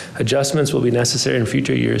 Adjustments will be necessary in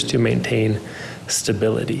future years to maintain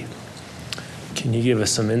stability. Can you give us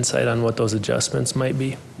some insight on what those adjustments might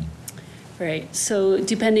be? Right, so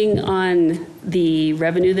depending on the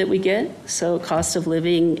revenue that we get, so cost of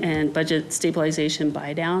living and budget stabilization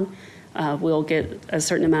buy down, we'll get a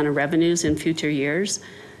certain amount of revenues in future years.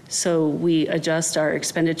 So we adjust our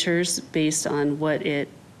expenditures based on what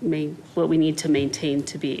we need to maintain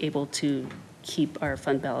to be able to keep our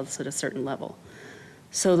fund balance at a certain level.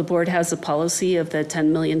 So the board has a policy of the $10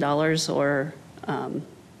 million or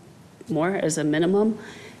more as a minimum.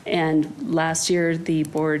 And last year, the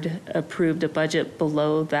board approved a budget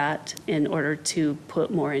below that in order to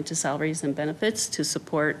put more into salaries and benefits to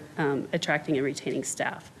support attracting and retaining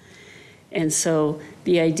staff. And so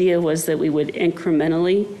the idea was that we would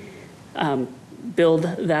incrementally build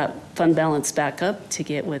that fund balance back up to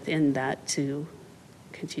get within that to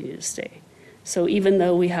continue to stay. So even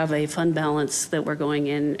though we have a fund balance that we're going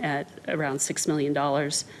in at around $6 million,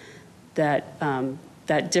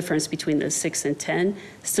 that difference between the 6 and 10,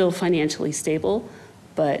 still financially stable,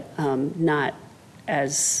 but not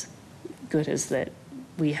as good as that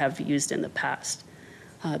we have used in the past.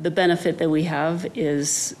 The benefit that we have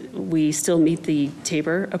is we still meet the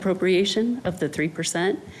TABOR appropriation of the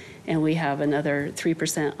 3%, and we have another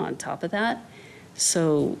 3% on top of that.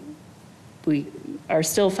 So we are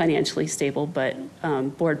still financially stable, but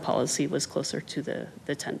board policy was closer to the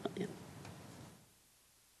 10 million.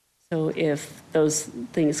 So if those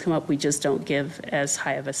things come up, we just don't give as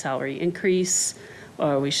high of a salary increase,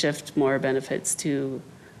 or we shift more benefits to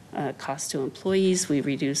cost to employees, we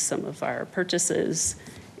reduce some of our purchases,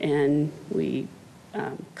 and we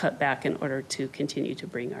cut back in order to continue to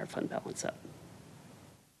bring our fund balance up.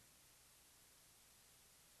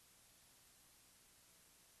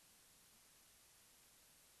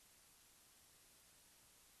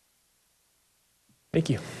 Thank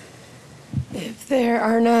you. If there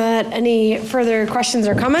are not any further questions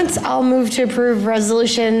or comments, I'll move to approve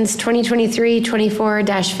resolutions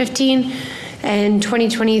 2023-24-15 and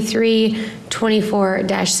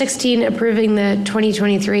 2023-24-16, approving the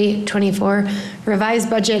 2023-24 revised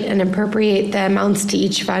budget and appropriate the amounts to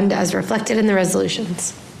each fund as reflected in the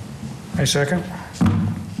resolutions. I second.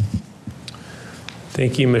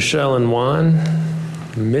 Thank you, Michelle and Juan.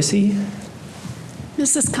 Missy?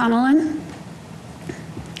 Mrs. Connellan?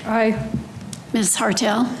 Aye. Ms.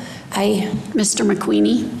 Hartel? Aye. Mr.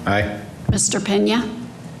 McQueenie? Aye. Mr. Pena?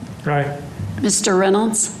 Aye. Mr.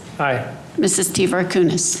 Reynolds? Aye. Mrs.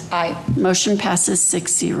 Tiver-Kunis? Aye. Motion passes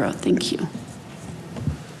 6-0. Thank you.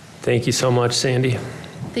 Thank you so much, Sandy.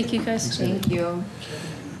 Thank you, guys. Thank you.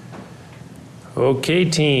 Okay,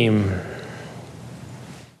 team.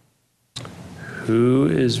 Who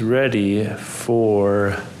is ready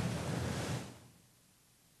for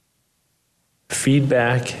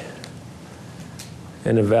feedback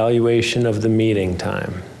and evaluation of the meeting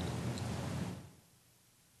time?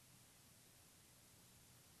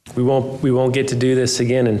 We won't get to do this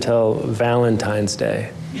again until Valentine's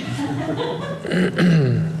Day.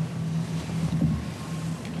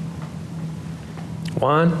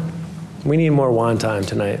 Juan, we need more Juan time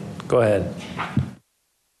tonight. Go ahead.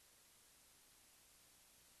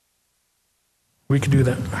 We could do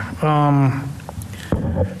that.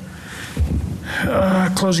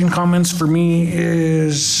 Closing comments for me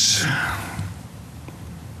is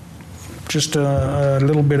just a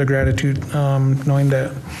little bit of gratitude, knowing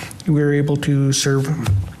that we were able to serve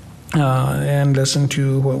and listen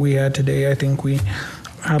to what we had today. I think we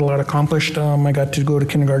had a lot accomplished. I got to go to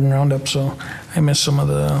kindergarten roundup, so I missed some of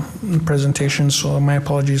the presentations, so my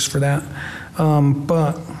apologies for that.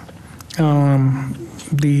 But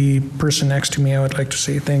the person next to me, I would like to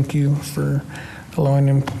say thank you for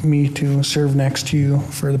allowing me to serve next to you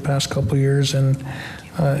for the past couple of years. And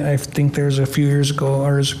I think there's a few years ago,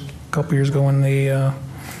 or a couple years ago, when they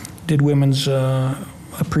did Women's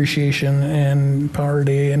Appreciation and Power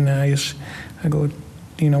Day, and I go,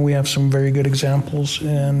 you know, we have some very good examples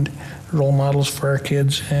and role models for our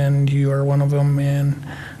kids, and you are one of them, and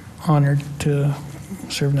honored to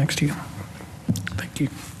serve next to you. Thank you.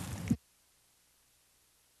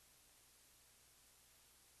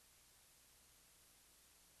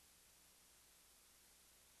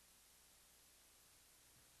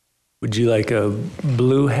 Would you like a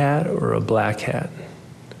blue hat or a black hat?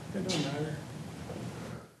 It don't matter.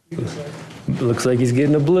 Looks like he's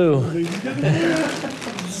getting a blue.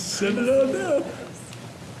 Send it on down.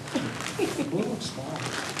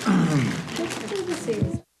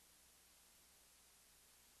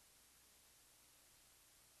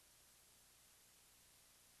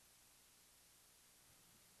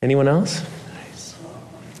 Anyone else?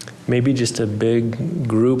 Maybe just a big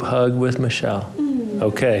group hug with Michelle.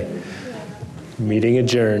 Okay. Meeting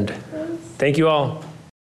adjourned. Thank you all.